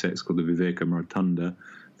probably in a text called the Viveka Martanda,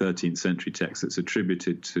 13th century text that's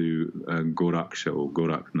attributed to Goraksha or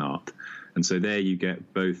Goraknath. And so there you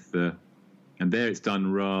get both and there it's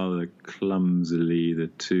done rather clumsily. The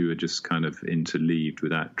two are just kind of interleaved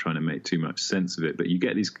without trying to make too much sense of it. But you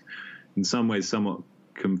get these, in some ways, somewhat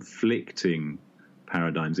conflicting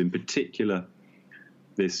paradigms. In particular,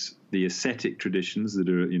 the ascetic traditions that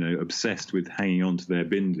are, obsessed with hanging on to their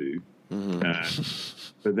bindu.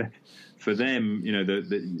 Mm-hmm. For them,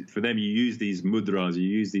 for them, you use these mudras, you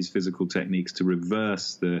use these physical techniques to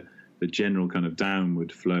reverse the general kind of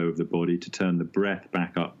downward flow of the body, to turn the breath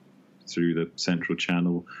back up through the central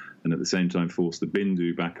channel, and at the same time force the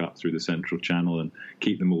bindu back up through the central channel and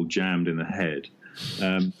keep them all jammed in the head.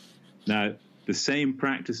 Now, the same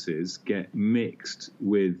practices get mixed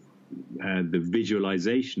with the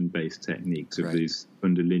visualization-based techniques of these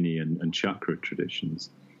Kundalini and chakra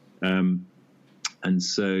traditions. And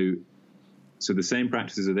so the same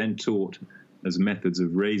practices are then taught as methods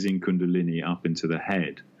of raising Kundalini up into the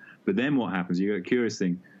head. But then what happens? You get a curious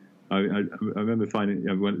thing. I remember finding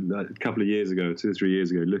a couple of years ago, 2 or 3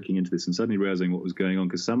 years ago, looking into this and suddenly realizing what was going on,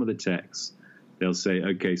 because some of the texts, they'll say,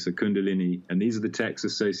 okay, so Kundalini, and these are the texts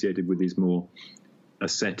associated with these more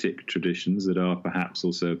ascetic traditions that are perhaps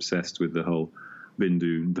also obsessed with the whole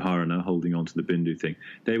Bindu Dharana, holding on to the Bindu thing.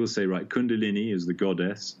 They will say, right, Kundalini is the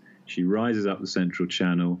goddess. She rises up the central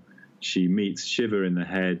channel. She meets Shiva in the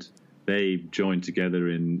head. They join together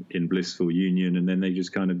in blissful union, and then they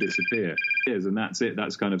just kind of disappear. And that's it.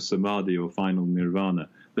 That's kind of samadhi, or final nirvana.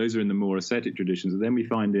 Those are in the more ascetic traditions. And then we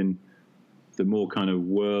find in the more kind of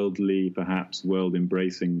worldly, perhaps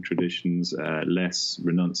world-embracing traditions, less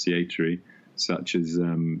renunciatory, such as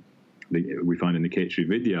we find in the Khetri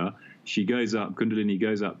Vidya. She goes up, Kundalini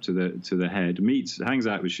goes up to the head, hangs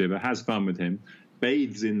out with Shiva, has fun with him,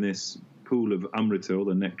 bathes in this pool of Amrita, or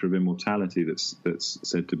the nectar of immortality that's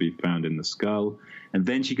said to be found in the skull, and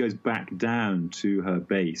then she goes back down to her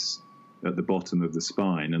base at the bottom of the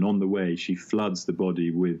spine, and on the way she floods the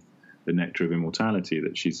body with the nectar of immortality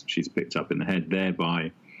that she's picked up in the head,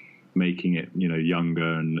 thereby making it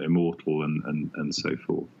younger and immortal and so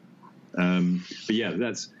forth.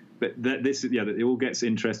 It all gets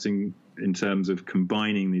interesting in terms of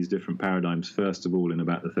combining these different paradigms, first of all in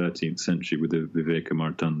about the 13th century with the Viveka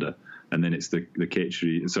Martanda, and then it's the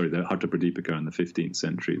Hatha Pradipika in the 15th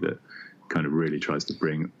century that kind of really tries to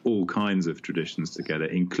bring all kinds of traditions together,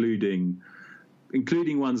 including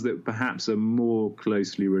ones that perhaps are more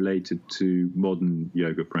closely related to modern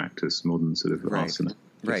yoga practice, modern sort of asana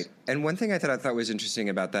Right. And one thing I thought was interesting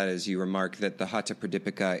about that is you remark that the Hatha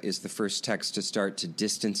Pradipika is the first text to start to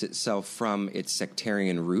distance itself from its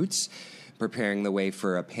sectarian roots, preparing the way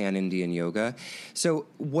for a pan-Indian yoga. So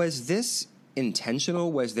was this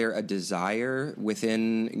intentional? Was there a desire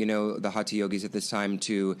within, the Hatha yogis at this time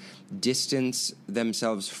to distance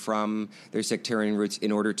themselves from their sectarian roots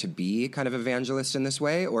in order to be kind of evangelist in this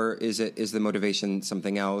way? Or is the motivation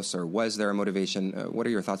something else? Or was there a motivation? What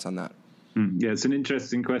are your thoughts on that? Yeah, it's an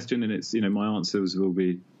interesting question, and it's, my answers will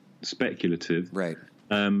be speculative. Right.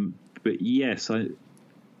 But yes,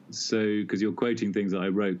 because you're quoting things that I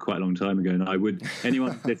wrote quite a long time ago, and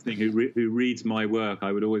anyone listening who reads my work,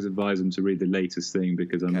 I would always advise them to read the latest thing,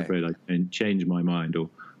 because I'm afraid I can change my mind, or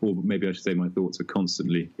maybe I should say my thoughts are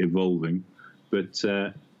constantly evolving. But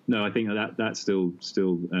no, I think that still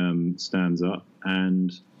stands up.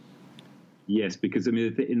 And yes, because in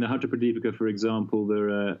the Hatha Pradipika, for example,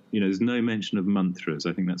 there's no mention of mantras.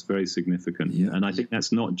 I think that's very significant, and I think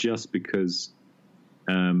that's not just because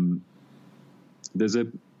there's a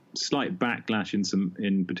slight backlash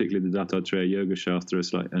in particularly the Dattatreya Yoga Shastra,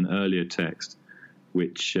 an earlier text,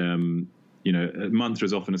 which mantra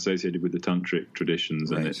is often associated with the tantric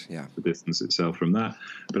traditions, and it distance itself from that.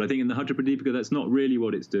 But I think in the Hatha Pradipika, that's not really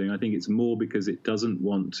what it's doing. I think it's more because it doesn't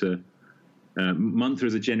want to.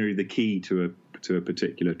 Mantras are generally the key to a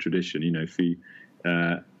particular tradition,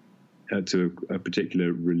 to a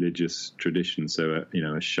particular religious tradition. So, a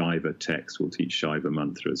Shaiva text will teach Shaiva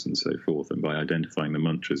mantras and so forth. And by identifying the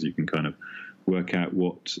mantras, you can kind of work out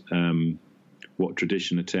what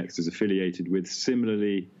tradition a text is affiliated with.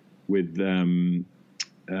 Similarly, with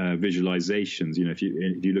visualizations, if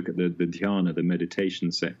you look at the dhyana, the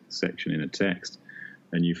meditation section in a text,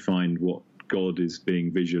 and you find what God is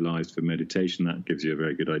being visualized for meditation, that gives you a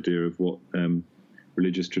very good idea of what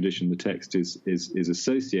religious tradition the text is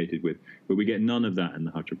associated with. But we get none of that in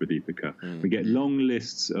the Hatha Pradipika. We get long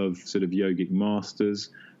lists of sort of yogic masters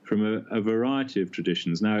from a variety of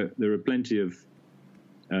traditions. Now, there are plenty of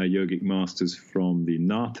yogic masters from the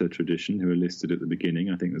Natha tradition who are listed at the beginning.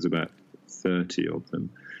 I think there's about 30 of them.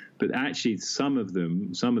 But actually, some of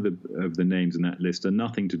the names in that list are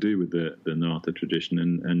nothing to do with the Natha tradition,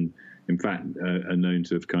 and in fact are known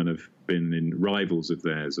to have kind of been in rivals of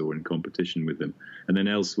theirs or in competition with them. And then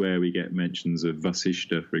elsewhere we get mentions of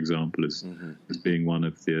Vasishta, for example, as being one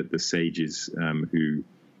of the sages who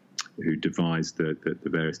devised the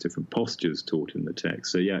various different postures taught in the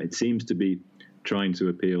text. So yeah, it seems to be trying to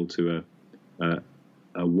appeal to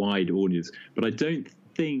a wide audience. But I don't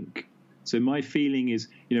think. So my feeling is,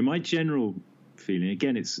 my general feeling,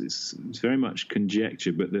 again, it's very much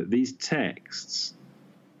conjecture, but that these texts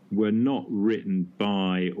were not written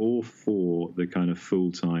by or for the kind of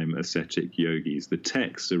full-time ascetic yogis. The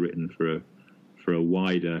texts are written for a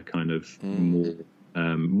wider kind of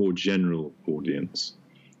more general audience,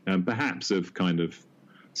 perhaps of kind of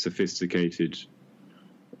sophisticated,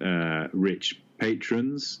 rich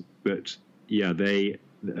patrons. But yeah,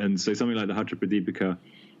 so something like the Hatha Pradipika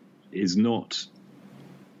is not,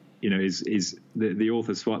 is the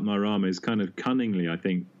author Swatma Rama is kind of cunningly, I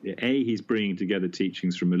think, he's bringing together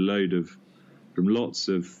teachings from lots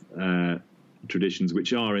of traditions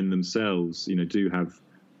which are in themselves, do have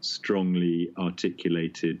strongly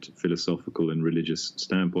articulated philosophical and religious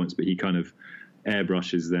standpoints, but he kind of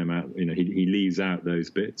airbrushes them out. He leaves out those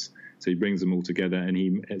bits, so he brings them all together, and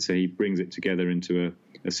he brings it together into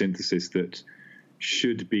a synthesis that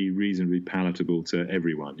should be reasonably palatable to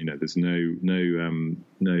everyone. There's no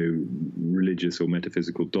religious or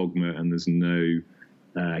metaphysical dogma, and there's no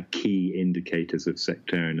key indicators of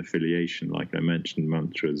sectarian affiliation, like I mentioned,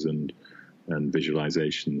 mantras and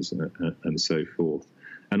visualizations and so forth.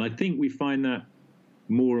 And I think we find that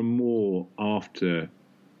more and more after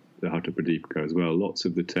the Hatha Pradipika as well. Lots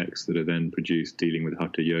of the texts that are then produced dealing with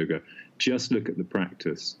Hatha Yoga just look at the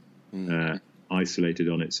practice isolated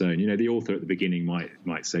on its own. The author at the beginning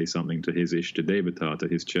might say something to his Ishta Devata, to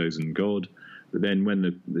his chosen god, but then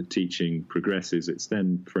when the teaching progresses, it's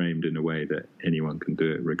then framed in a way that anyone can do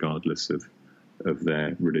it regardless of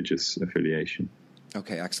their religious affiliation.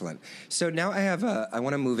 Okay, excellent. So now I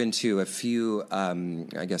want to move into a few,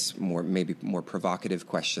 I guess, maybe more provocative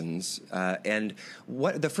questions. And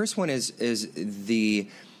the first one is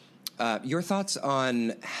your thoughts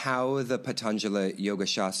on how the Patanjala Yoga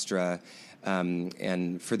Shastra,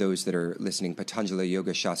 and for those that are listening, Patanjala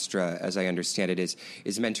Yoga Shastra, as I understand it,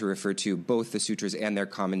 is meant to refer to both the sutras and their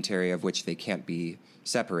commentary, of which they can't be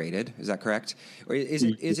separated. Is that correct? Or is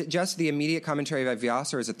it just the immediate commentary of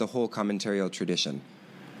Vyasa, or is it the whole commentarial tradition?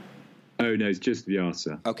 Oh no, it's just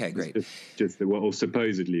Vyasa. Okay, great. Or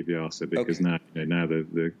supposedly Vyasa, because now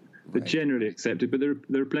the that generally accept it, but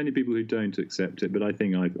there are plenty of people who don't accept it. But I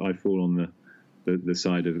think I fall on the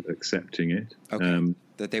side of accepting it. Okay.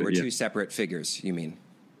 That they were two separate figures, you mean?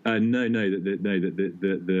 No.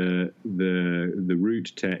 The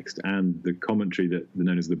root text and the commentary that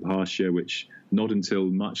known as the Bhashya, which not until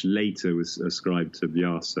much later was ascribed to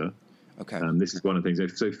Vyasa. Okay. This is one of the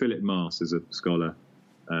things. So Philip Maas is a scholar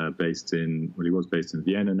based in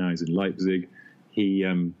Vienna, now he's in Leipzig.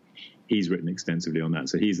 He's written extensively on that.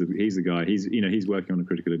 So he's the guy. He's working on a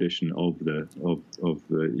critical edition of the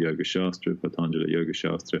Yoga Shastra, Patanjali Yoga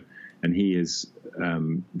Shastra, and he has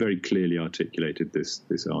very clearly articulated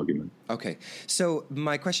this argument. Okay. So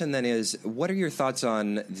my question then is, what are your thoughts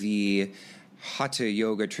on the Hatha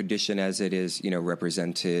Yoga tradition as it is,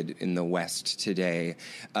 represented in the West today,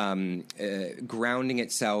 grounding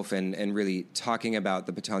itself and really talking about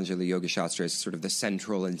the Patanjali Yoga Shastra as sort of the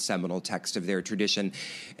central and seminal text of their tradition.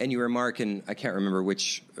 And you remark, and I can't remember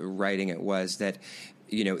which writing it was, that,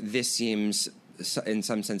 this seems in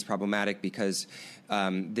some sense problematic because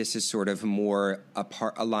this is sort of more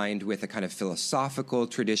aligned with a kind of philosophical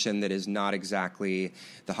tradition that is not exactly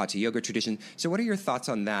the Hatha Yoga tradition. So what are your thoughts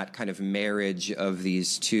on that kind of marriage of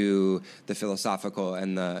these two, the philosophical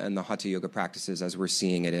and the Hatha Yoga practices as we're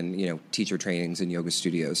seeing it in, teacher trainings and yoga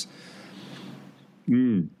studios?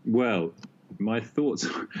 Well, my thoughts.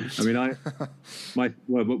 I mean,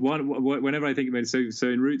 whenever I think about it, so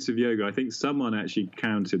in Roots of Yoga, I think someone actually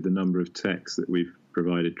counted the number of texts that we've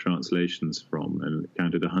provided translations from, and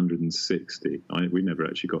counted 160. We never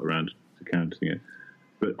actually got around to counting it,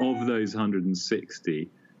 but of those 160,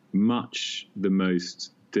 much the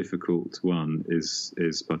most difficult one is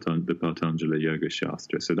the Patanjali Yoga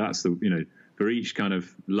Shastra. So that's for each kind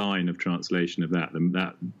of line of translation of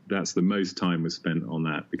that's the most time was spent on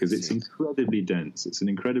that, because it's incredibly dense. It's an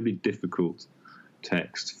incredibly difficult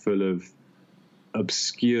text full of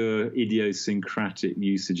obscure idiosyncratic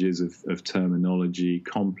usages of terminology,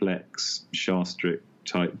 complex shastric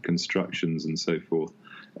type constructions and so forth.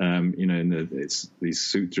 These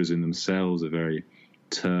sutras in themselves are very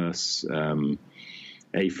terse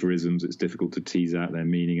aphorisms. It's difficult to tease out their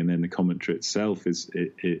meaning, and then the commentary itself is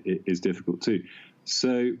difficult too.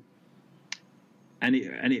 So, and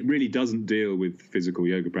it really doesn't deal with physical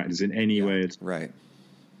yoga practice in any way. Right.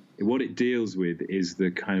 What it deals with is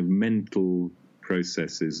the kind of mental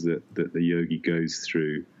processes that the yogi goes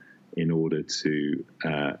through in order to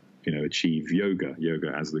achieve yoga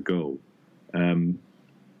as the goal. And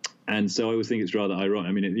so I always think it's rather ironic.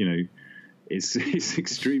 I mean, it's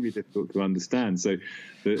extremely difficult to understand. So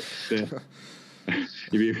I think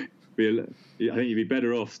you'd be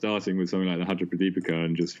better off starting with something like the Hajra Pradipika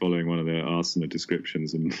and just following one of the asana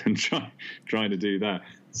descriptions and trying to do that.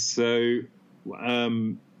 So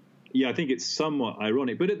I think it's somewhat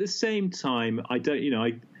ironic, but at the same time, I don't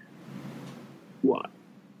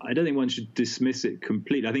think one should dismiss it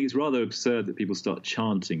completely. I think it's rather absurd that people start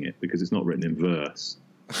chanting it because it's not written in verse.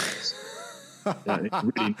 It's really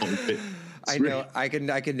not I know. I can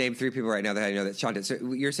name 3 people right now that I know that's chanted. So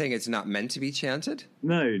you're saying it's not meant to be chanted?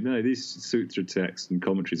 No. These sutra texts and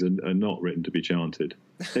commentaries are not written to be chanted.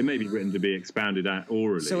 They may be written to be expounded out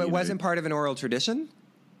orally. So it wasn't part of an oral tradition?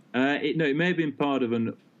 It may have been part of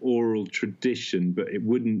an oral tradition, but it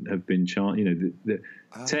wouldn't have been chanted. The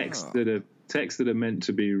texts that are meant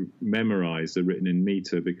to be memorized are written in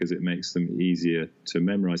meter because it makes them easier to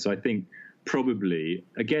memorize. So I think probably,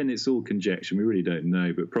 again, it's all conjecture. We really don't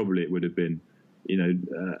know, but probably it would have been, a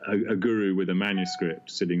guru with a manuscript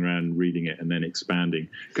sitting around reading it and then expanding.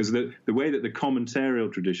 Because the way that the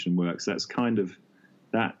commentarial tradition works,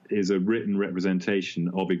 that is a written representation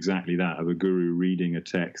of exactly that, of a guru reading a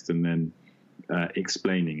text and then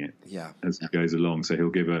explaining it as he goes along. So he'll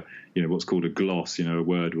give what's called a gloss. A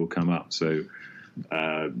word will come up. So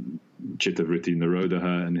Chitta Vritti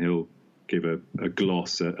Nirodha, and he'll give a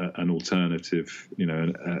gloss, an alternative,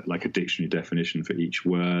 like a dictionary definition for each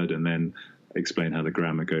word, and then explain how the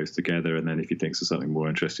grammar goes together. And then if he thinks of something more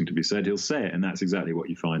interesting to be said, he'll say it. And that's exactly what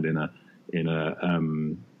you find in a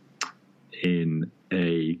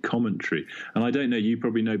commentary. And I don't know, you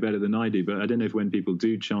probably know better than I do, but I don't know if when people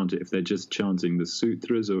do chant it, if they're just chanting the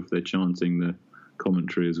sutras or if they're chanting the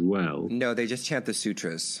commentary as well. No, they just chant the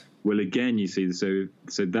sutras. Well, again, you see, so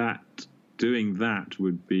that doing that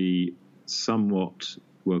would be somewhat,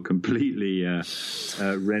 completely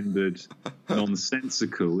rendered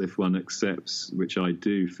nonsensical if one accepts, which I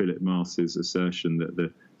do, Philip Maas's assertion that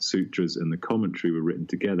the sutras and the commentary were written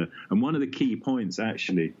together. And one of the key points,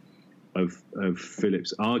 actually, of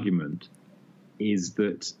Philip's argument is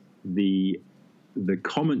that the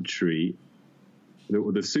commentary,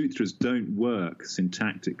 the sutras don't work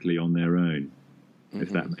syntactically on their own. if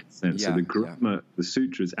that makes sense. So the grammar, the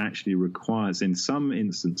sutras actually requires, in some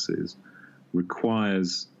instances,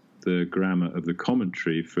 requires the grammar of the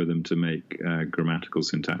commentary for them to make grammatical,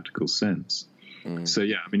 syntactical sense. So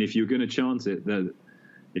yeah, I mean, if you're going to chant it,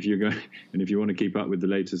 if you want to keep up with the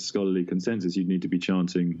latest scholarly consensus, you'd need to be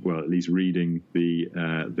chanting, well, at least reading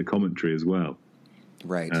the commentary as well.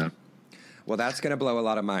 Right. Well, that's going to blow a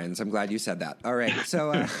lot of minds. I'm glad you said that. All right.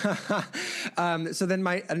 So, so then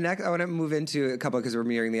next, I want to move into a couple because we're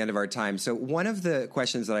nearing the end of our time. So one of the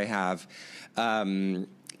questions that I have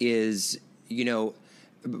is,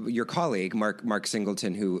 your colleague, Mark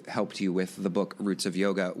Singleton, who helped you with the book Roots of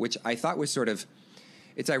Yoga, which I thought was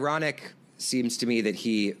it's ironic, seems to me, that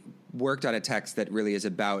he worked on a text that really is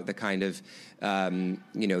about the kind of,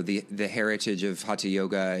 the heritage of Hatha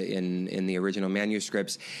Yoga in the original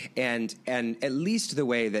manuscripts, and at least the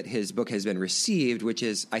way that his book has been received, which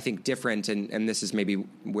is, I think, different, and this is maybe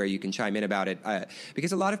where you can chime in about it,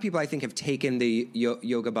 because a lot of people, I think, have taken the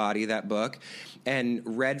Yoga Body, that book, and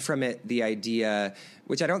read from it the idea,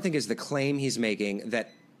 which I don't think is the claim he's making,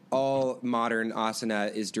 that all modern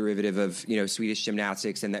asana is derivative of, Swedish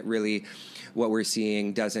gymnastics, and that really what we're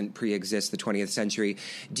seeing doesn't pre-exist the 20th century.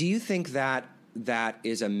 Do you think that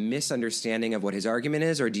is a misunderstanding of what his argument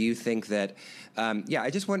is, or do you think that, I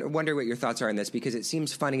just wonder what your thoughts are on this, because it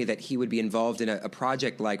seems funny that he would be involved in a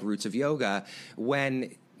project like Roots of Yoga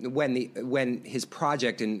when his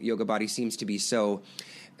project in Yoga Body seems to be so,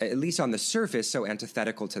 at least on the surface, so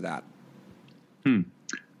antithetical to that.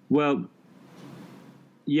 Well,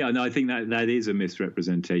 yeah, no, I think that is a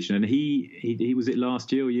misrepresentation. And he was it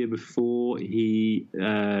last year or year before?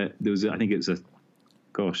 There was, I think it's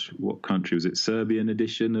what country was it? Serbian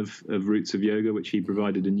edition of Roots of Yoga, which he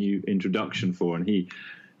provided a new introduction for, and he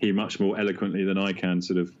much more eloquently than I can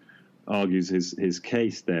sort of argues his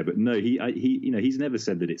case there. But no, he's never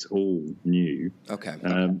said that it's all new.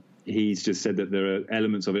 Okay. He's just said that there are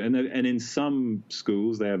elements of it, and in some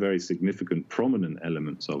schools there are very significant, prominent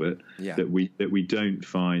elements of it that we don't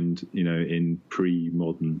find, in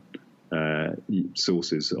pre-modern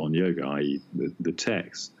sources on yoga, i.e., the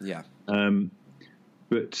text. Yeah.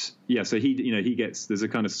 But yeah, so he gets, there's a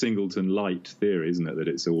kind of Singleton light theory, isn't it, that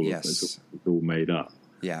it's all made up.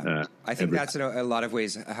 Yeah, I think that's in a lot of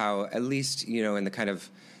ways how, at least in the kind of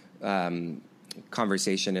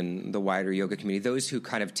conversation in the wider yoga community, those who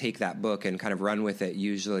kind of take that book and kind of run with it,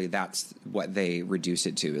 usually that's what they reduce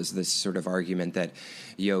it to, is this sort of argument that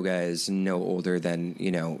yoga is no older than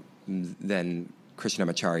than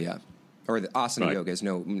Krishnamacharya, or the asana yoga is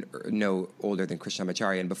no older than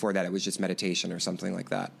Krishnamacharya, and before that it was just meditation or something like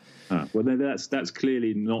that. Well, that's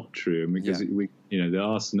clearly not true, because the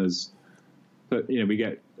asanas, but we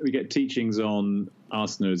get teachings on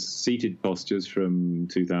asanas, seated postures from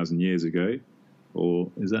 2,000 years ago.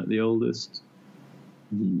 Or is that the oldest?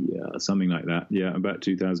 Yeah, something like that. Yeah, about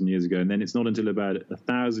 2,000 years ago. And then it's not until about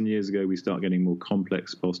 1,000 years ago we start getting more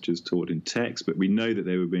complex postures taught in text. But we know that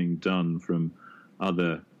they were being done from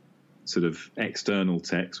other sort of external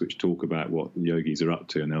texts which talk about what yogis are up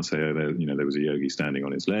to. And they'll say, there was a yogi standing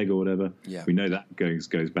on his leg or whatever. Yeah. We know that goes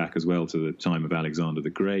back as well to the time of Alexander the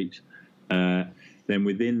Great. Then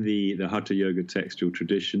within the Hatha Yoga textual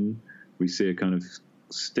tradition, we see a kind of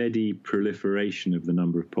steady proliferation of the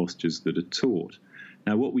number of postures that are taught.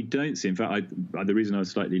 Now, what we don't see, in fact, the reason I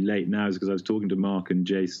was slightly late now is because I was talking to Mark and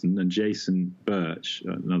Jason Birch,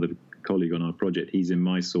 another colleague on our project. He's in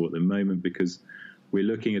Mysore at the moment because we're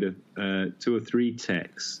looking at 2 or 3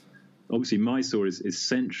 texts. Obviously, Mysore is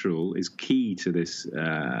central, is key to this,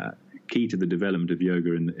 key to the development of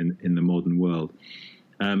yoga in the modern world.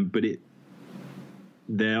 But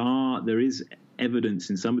there is evidence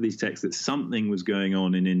in some of these texts that something was going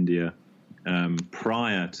on in India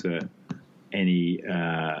prior to any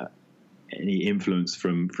influence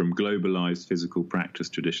from globalized physical practice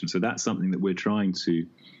tradition. So that's something that we're trying to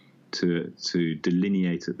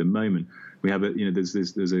delineate at the moment. We have there's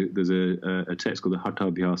a text called the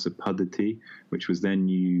Hathabhyasa Paddhati, which was then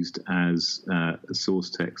used as a source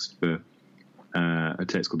text for a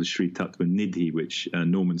text called the Sri Tattva Nidhi, which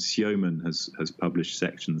Norman Sioman has published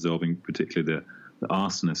sections of, in particular the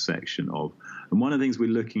asana section of. And one of the things we're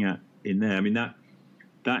looking at in there, I mean, that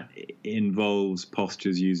involves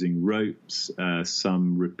postures using ropes,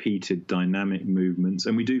 some repeated dynamic movements,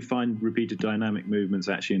 and we do find repeated dynamic movements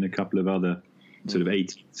actually in a couple of other sort of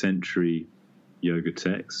 18th century yoga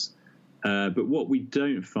texts. But what we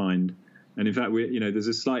don't find, and in fact, there's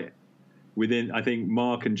a slight within, I think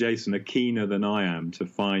Mark and Jason are keener than I am to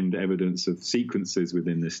find evidence of sequences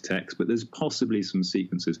within this text, but there's possibly some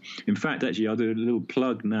sequences. In fact, actually, I'll do a little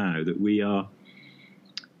plug now that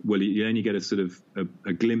well, you only get a sort of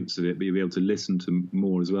a glimpse of it, but you'll be able to listen to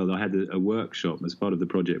more as well. I had a workshop as part of the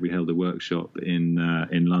project. We held a workshop in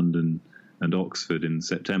London and Oxford in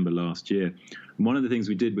September last year. And one of the things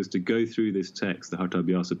we did was to go through this text, the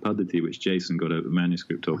Hathabhyasa Paddhati, which Jason got a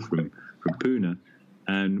manuscript of from Pune,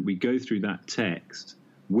 and we go through that text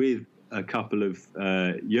with a couple of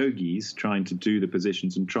yogis trying to do the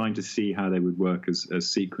positions and trying to see how they would work as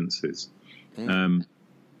sequences.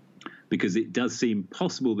 Because it does seem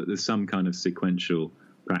possible that there's some kind of sequential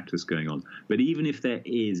practice going on. But even if there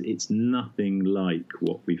is, it's nothing like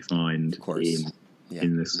what we find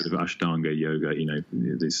in this sort of Ashtanga yoga,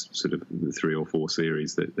 this sort of 3 or 4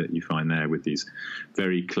 series that you find there with these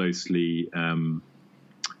very closely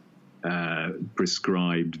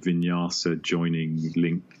prescribed vinyasa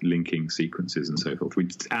joining, linking sequences and so forth. We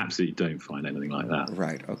absolutely don't find anything like that.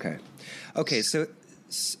 Right, okay. So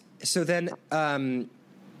then...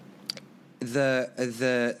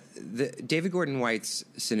 The David Gordon White's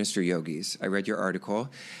Sinister Yogis. I read your article,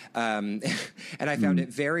 and I found it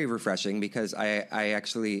very refreshing because I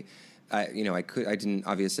actually, I didn't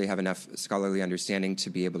obviously have enough scholarly understanding to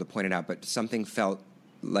be able to point it out, but something felt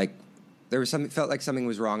like something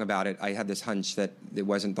was wrong about it. I had this hunch that it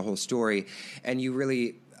wasn't the whole story, and you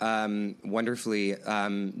really wonderfully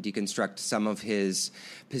deconstruct some of his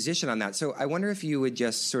position on that. So I wonder if you would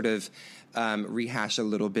just sort of rehash a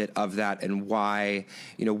little bit of that and why,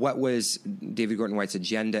 what was David Gordon White's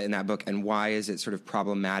agenda in that book and why is it sort of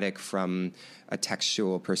problematic from a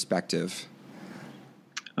textual perspective?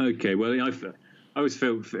 Okay, well, I always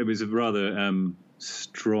felt it was a rather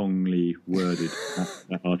strongly worded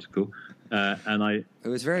article. It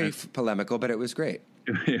was very polemical, but it was great.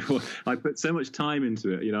 Well, I put so much time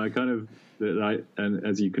into it, and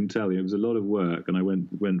as you can tell, it was a lot of work, and I went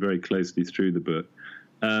very closely through the book.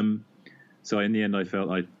 So in the end, I felt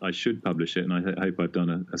I should publish it, and I hope I've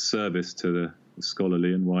done a service to the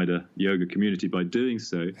scholarly and wider yoga community by doing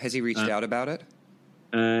so. Has he reached out about it?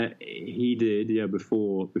 He did, yeah,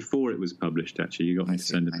 before it was published, actually. He got me to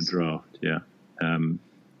send him a draft, yeah. And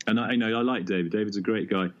I like David. David's a great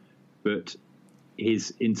guy, but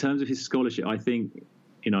in terms of his scholarship, I think,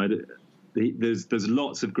 there's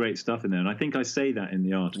lots of great stuff in there, and I think I say that in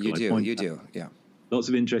the article. You do, yeah. Lots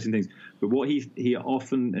of interesting things. But what he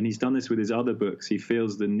often, and he's done this with his other books, he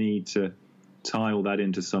feels the need to tie all that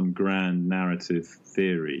into some grand narrative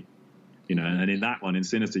theory. And in that one, in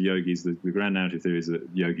Sinister Yogis, the grand narrative theory is that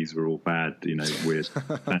yogis were all bad, weird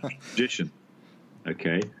magician.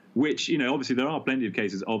 Okay? Which, obviously there are plenty of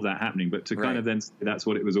cases of that happening, but to kind of then say that's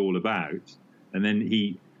what it was all about. And then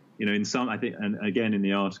he, in some, I think, and again in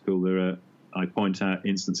the article, I point out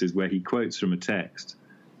instances where he quotes from a text,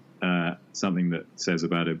 something that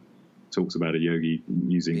talks about a yogi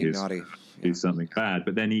using do something bad,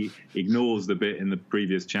 but then he ignores the bit in the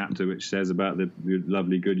previous chapter which says about the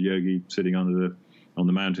lovely good yogi sitting on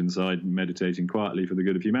the mountainside meditating quietly for the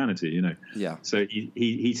good of humanity. Yeah. So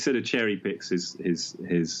he sort of cherry picks his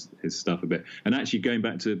stuff a bit. And actually, going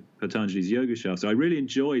back to Patanjali's Yoga Shastra, I really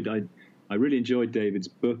enjoyed David's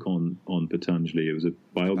book on Patanjali. It was a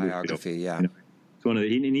biography. Yeah. It's one of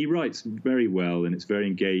and he writes very well, and it's very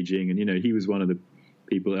engaging. And he was one of the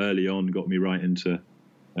people early on got me right into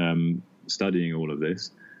studying all of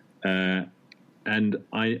this, and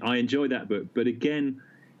I enjoyed that book. But again,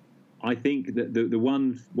 I think that the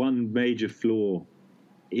one major flaw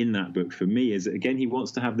in that book for me is that, again, he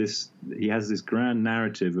wants to have this. He has this grand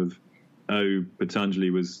narrative of,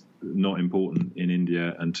 Patanjali was not important in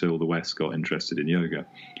India until the West got interested in yoga.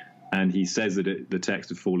 And he says that the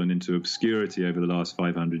text had fallen into obscurity over the last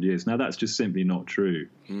 500 years. Now, that's just simply not true.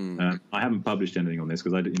 I haven't published anything on this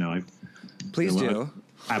because Please do.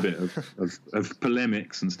 Habit of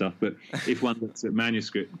polemics and stuff. But if one looks at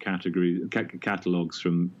manuscript catalogues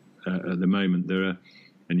from at the moment, there are,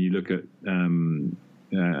 and you look at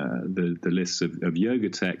the lists of yoga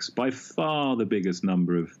texts, by far the biggest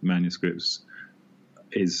number of manuscripts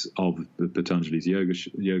is of the Patanjali's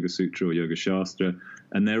Yoga Sutra or Yoga Shastra,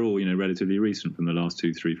 and they're all relatively recent, from the last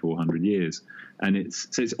 200, 300, 400 years, and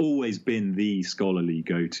it's always been the scholarly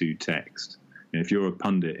go-to text. If you're a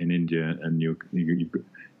pundit in India and you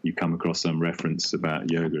come across some reference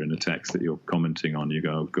about yoga in a text that you're commenting on, you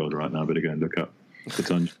go, oh God, right now I better go and look up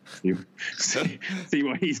Patanjali, see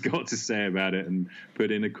what he's got to say about it, and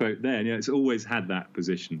put in a quote there. And it's always had that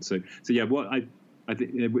position. So yeah, what I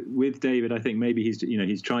think with David, I think maybe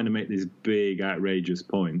he's trying to make these big, outrageous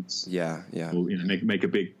points. Yeah. Or, make a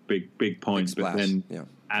big point, but then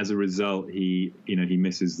as a result, he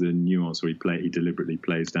misses the nuance, or he deliberately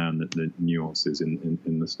plays down the nuances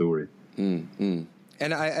in the story. And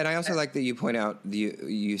I also like that you point out,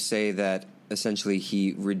 you say that essentially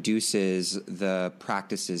he reduces the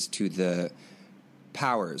practices to the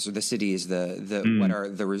powers or the cities, what are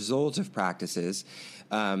the result of practices,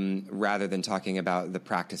 rather than talking about the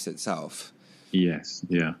practice itself. Yes.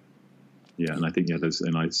 Yeah. Yeah, and I think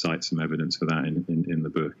and I cite some evidence for that in the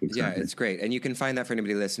book. Exactly. Yeah, it's great, and you can find that for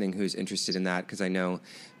anybody listening who's interested in that, because I know,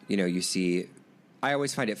 you see. I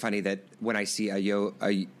always find it funny that when I see a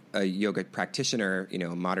yoga practitioner,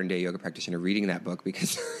 a modern day yoga practitioner reading that book,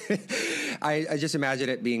 because I just imagine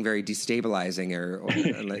it being very destabilizing, or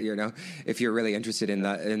if you're really interested in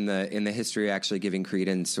the history, actually giving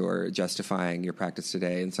credence or justifying your practice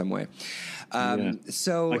today in some way.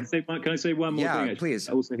 So can I say one more thing? Yeah, please.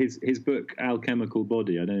 Also, his book Alchemical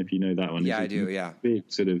Body. I don't know if you know that one. Yeah, I do. Yeah, big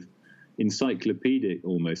sort of encyclopedic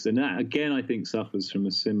almost, and that again I think suffers from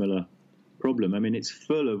a similar problem. I mean, it's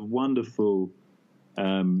full of wonderful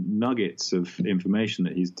nuggets of information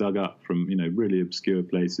that he's dug up from really obscure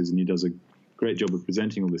places, and he does a great job of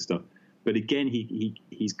presenting all this stuff. But again,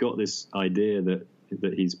 he's got this idea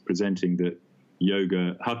that he's presenting that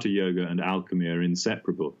hatha yoga and alchemy are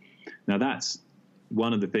inseparable. Now that's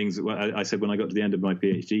one of the things that I said when I got to the end of my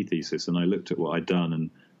PhD thesis and I looked at what I'd done and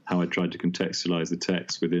how I tried to contextualize the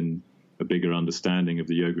text within a bigger understanding of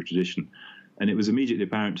the yoga tradition. And it was immediately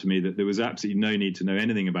apparent to me that there was absolutely no need to know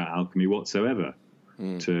anything about alchemy whatsoever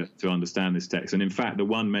to understand this text. And in fact, the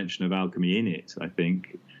one mention of alchemy in it, I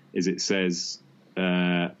think, is it says,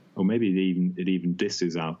 or maybe it even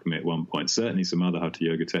disses alchemy at one point. Certainly some other hatha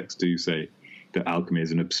yoga texts do say that alchemy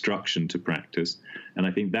is an obstruction to practice. And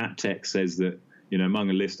I think that text says that, among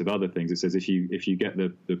a list of other things, it says if you get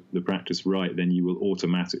the practice right, then you will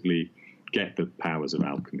automatically get the powers of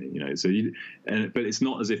alchemy. But it's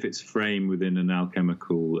not as if it's framed within an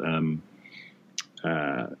alchemical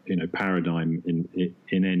paradigm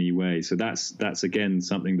in any way. So that's again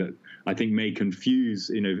something that I think may confuse.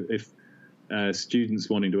 If students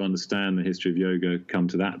wanting to understand the history of yoga come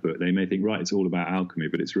to that book, they may think, right, it's all about alchemy,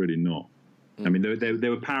 but it's really not. I mean,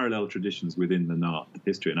 there were parallel traditions within the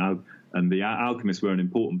history, and the alchemists were an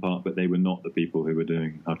important part, but they were not the people who were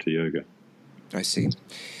doing hatha yoga. I see.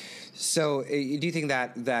 So, do you think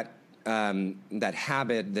that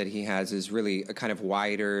habit that he has is really a kind of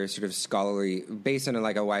wider, sort of scholarly, based on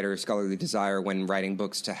a wider scholarly desire when writing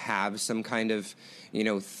books to have some kind of,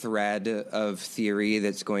 thread of theory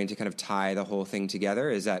that's going to kind of tie the whole thing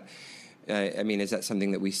together? Is that, is that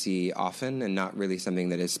something that we see often and not really something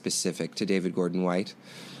that is specific to David Gordon White?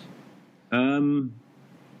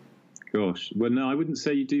 Gosh, well, no, I wouldn't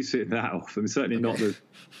say you do see it that often. Certainly not the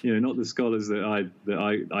scholars that I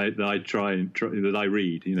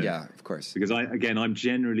read. Yeah, of course. Because I'm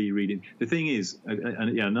generally reading. The thing is,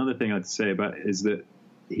 another thing I'd say about it is that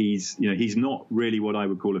he's not really what I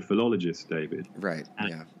would call a philologist, David. Right.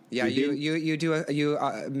 Yeah. You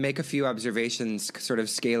make a few observations, sort of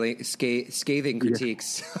scathing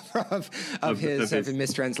critiques of his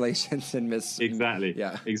mistranslations and exactly.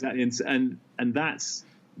 Yeah. Exactly. And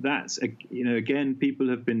that's again, people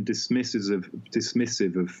have been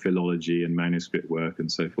dismissive of philology and manuscript work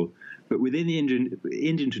and so forth. But within the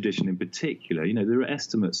Indian tradition in particular, there are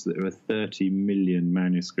estimates that there are 30 million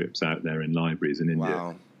manuscripts out there in libraries in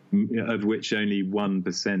India, of which only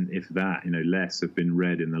 1%, if that, less, have been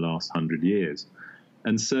read in the last 100 years.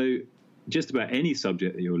 And so just about any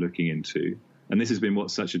subject that you're looking into, and this has been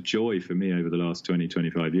what's such a joy for me over the last 20,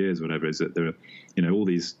 25 years, whatever, is that there are, all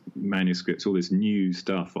these manuscripts, all this new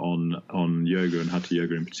stuff on yoga and hatha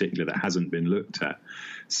yoga in particular that hasn't been looked at.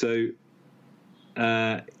 So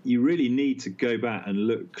you really need to go back and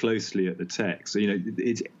look closely at the text. So,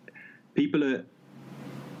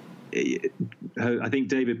 I think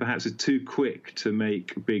David perhaps is too quick to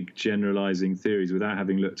make big generalizing theories without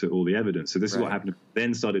having looked at all the evidence. So this is what happened.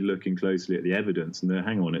 Then started looking closely at the evidence, and then,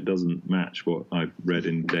 hang on, it doesn't match what I've read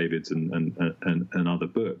in David's and other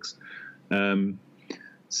books.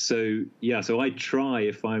 So I try,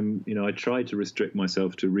 I try to restrict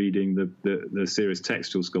myself to reading the serious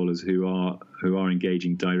textual scholars who are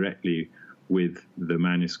engaging directly with the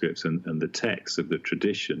manuscripts and the texts of the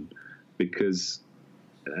tradition, because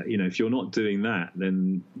if you're not doing that,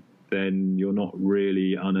 then you're not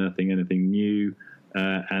really unearthing anything new,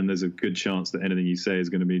 and there's a good chance that anything you say is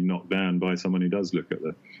going to be knocked down by someone who does look at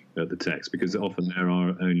the text, because often there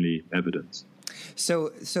are only evidence. So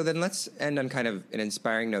then let's end on kind of an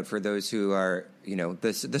inspiring note for those who are,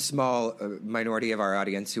 the small minority of our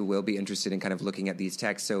audience who will be interested in kind of looking at these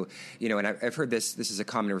texts. So, and I've heard this is a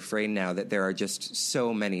common refrain now, that there are just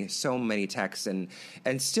so many texts and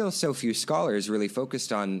still so few scholars really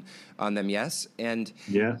focused on them. Yes. And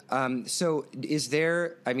yeah. So is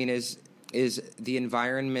there, is the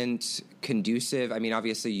environment conducive? I mean,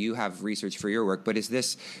 obviously you have research for your work, but is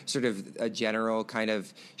this sort of a general kind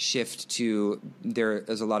of shift to there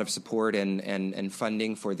is a lot of support and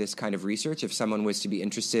funding for this kind of research if someone was to be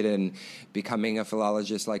interested in becoming a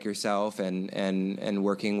philologist like yourself and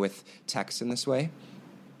working with texts in this way?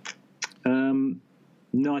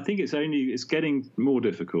 No, I think it's getting more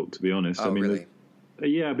difficult, to be honest. Oh, I mean, really?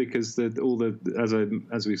 Yeah, because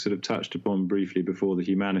as we sort of touched upon briefly before, the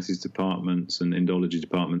humanities departments and Indology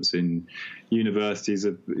departments in universities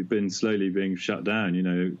have been slowly being shut down.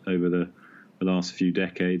 Over the last few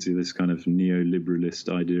decades, this kind of neoliberalist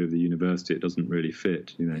idea of the university, it doesn't really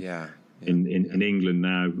fit. Yeah. In England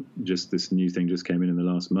now, just this new thing just came in the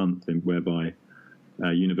last month, whereby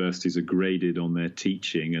universities are graded on their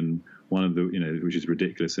teaching, and one of the which is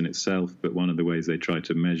ridiculous in itself, but one of the ways they try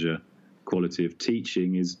to measure quality of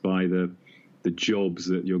teaching is by the jobs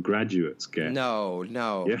that your graduates get. No.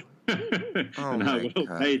 Yeah. Oh, and how my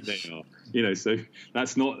well paid they are. So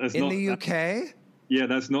that's not in the UK. Yeah,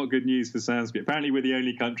 that's not good news for Sanskrit. Apparently, we're the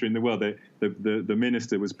only country in the world. The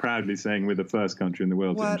minister was proudly saying we're the first country in the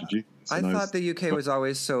world to introduce this. I thought the UK was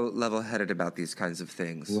always so level-headed about these kinds of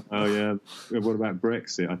things. Oh, yeah. What about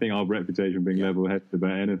Brexit? I think our reputation being level-headed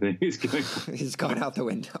about anything is going on. He's gone out the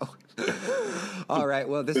window. All right.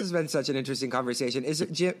 Well, this has been such an interesting conversation.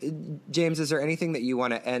 James, is there anything that you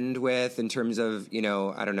want to end with in terms of,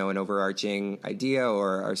 I don't know, an overarching idea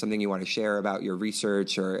or something you want to share about your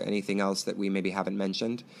research or anything else that we maybe haven't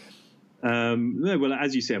mentioned? No, well,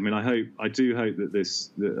 as you say, I mean, I do hope that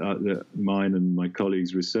that mine and my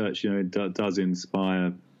colleagues' research, does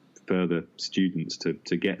inspire further students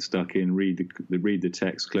to get stuck in, read the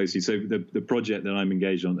text closely. So the project that I'm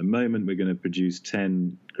engaged on at the moment, we're going to produce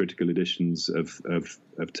 10 critical editions of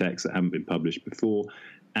texts that haven't been published before.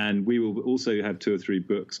 And we will also have 2 or 3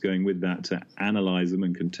 books going with that to analyze them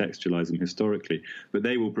and contextualize them historically. But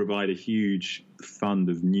they will provide a huge fund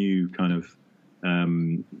of new kind of a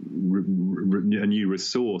new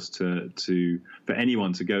resource for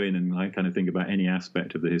anyone to go in and kind of think about any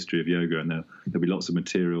aspect of the history of yoga, and there'll be lots of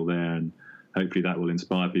material there, and hopefully that will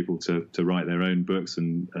inspire people to write their own books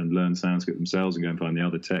and learn Sanskrit themselves and go and find the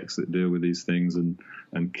other texts that deal with these things and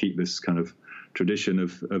keep this kind of tradition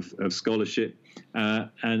of scholarship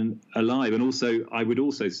and alive. And also, I would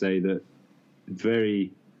also say that for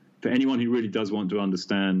anyone who really does want to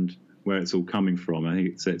understand where it's all coming from, I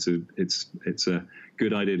think it's a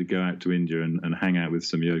good idea to go out to India and hang out with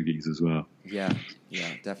some yogis as well. Yeah,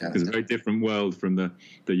 definitely. It's a very different world from the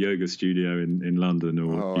yoga studio in London.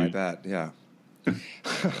 I bet, yeah.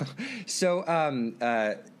 So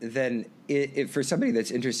then, for somebody that's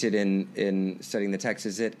interested in studying the text,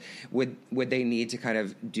 would they need to kind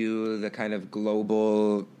of do the kind of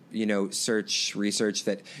global research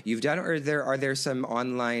that you've done, or are there some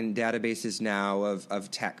online databases now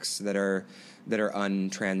of texts that are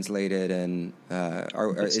untranslated, and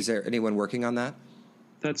is there anyone working on that?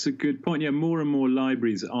 That's a good point. Yeah, more and more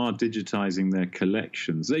libraries are digitizing their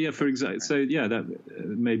collections. So, yeah, for example, that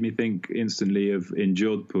made me think instantly of in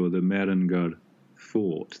Jodhpur, the Mehrangarh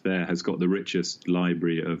Fort there has got the richest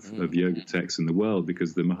library of yoga texts in the world,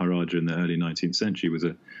 because the Maharaja in the early 19th century was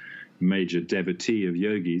a major devotee of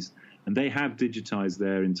yogis, and they have digitized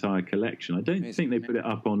their entire collection. I don't think they put it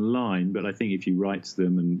up online, but I think if you write to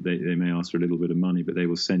them, and they may ask for a little bit of money, but they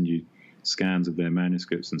will send you scans of their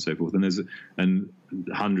manuscripts and so forth. And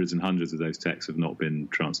hundreds and hundreds of those texts have not been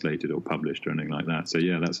translated or published or anything like that. So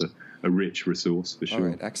yeah, that's a rich resource for sure. All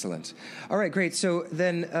right, excellent. All right, great. So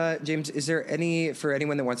then, James, is there for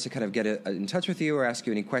anyone that wants to kind of get in touch with you or ask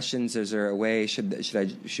you any questions, is there a way? Should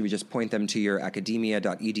we just point them to your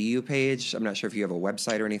academia.edu page? I'm not sure if you have a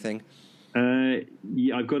website or anything.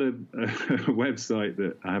 Yeah, I've got a website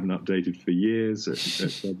that I haven't updated for years at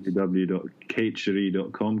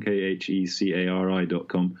www.khecari.com,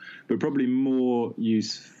 khecari.com. But probably more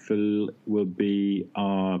useful will be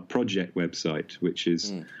our project website, which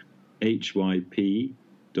is hyp.soas,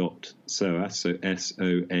 so soas.ac.uk.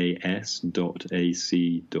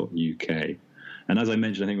 And as I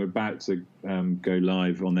mentioned, I think we're about to go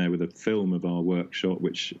live on there with a film of our workshop,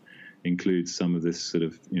 which includes some of this sort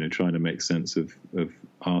of, trying to make sense of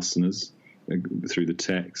asanas through the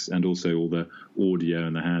text, and also all the audio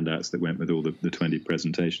and the handouts that went with all the 20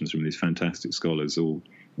 presentations from these fantastic scholars, all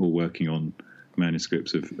working on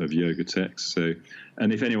manuscripts of yoga texts. So,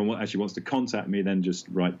 and if anyone actually wants to contact me, then just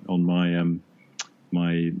write on my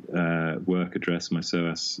work address, my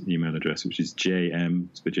SOAS email address, which is JM,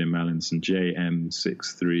 it's for Jim Mallinson,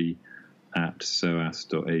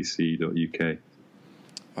 jm63@soas.ac.uk.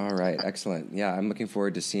 All right, excellent. Yeah, I'm looking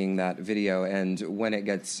forward to seeing that video, and when it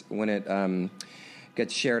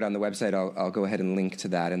gets shared on the website, I'll go ahead and link to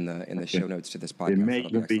that in the show notes to this podcast. It may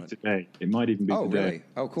even be today. It might even be today. Oh, really?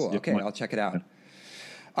 Oh, cool. Okay, I'll check it out.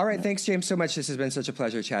 All right, thanks, James, so much. This has been such a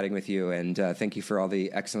pleasure chatting with you, and thank you for all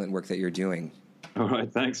the excellent work that you're doing. All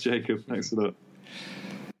right, thanks, Jacob. Thanks a lot.